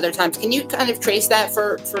non-symbolic vote other times. Can you kind of trace that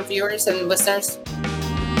for viewers and listeners?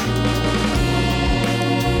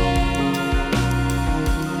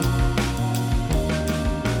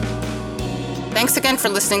 Thanks again for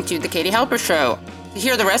listening to The Katie Halper Show. To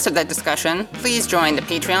hear the rest of that discussion, please join the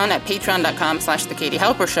Patreon at patreon.com/The Katie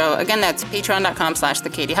Halper Show. Again, that's patreon.com/The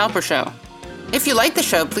Katie Halper Show. If you like the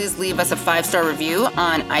show, please leave us a 5-star review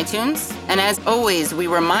on iTunes. And as always, we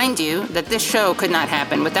remind you that this show could not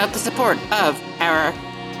happen without the support of our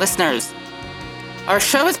listeners. Our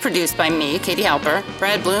show is produced by me, Katie Halper.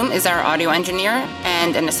 Brad Bloom is our audio engineer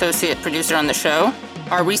and an associate producer on the show.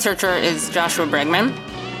 Our researcher is Joshua Bregman.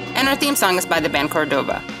 And our theme song is by the band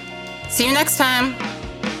Cordova. See you next time.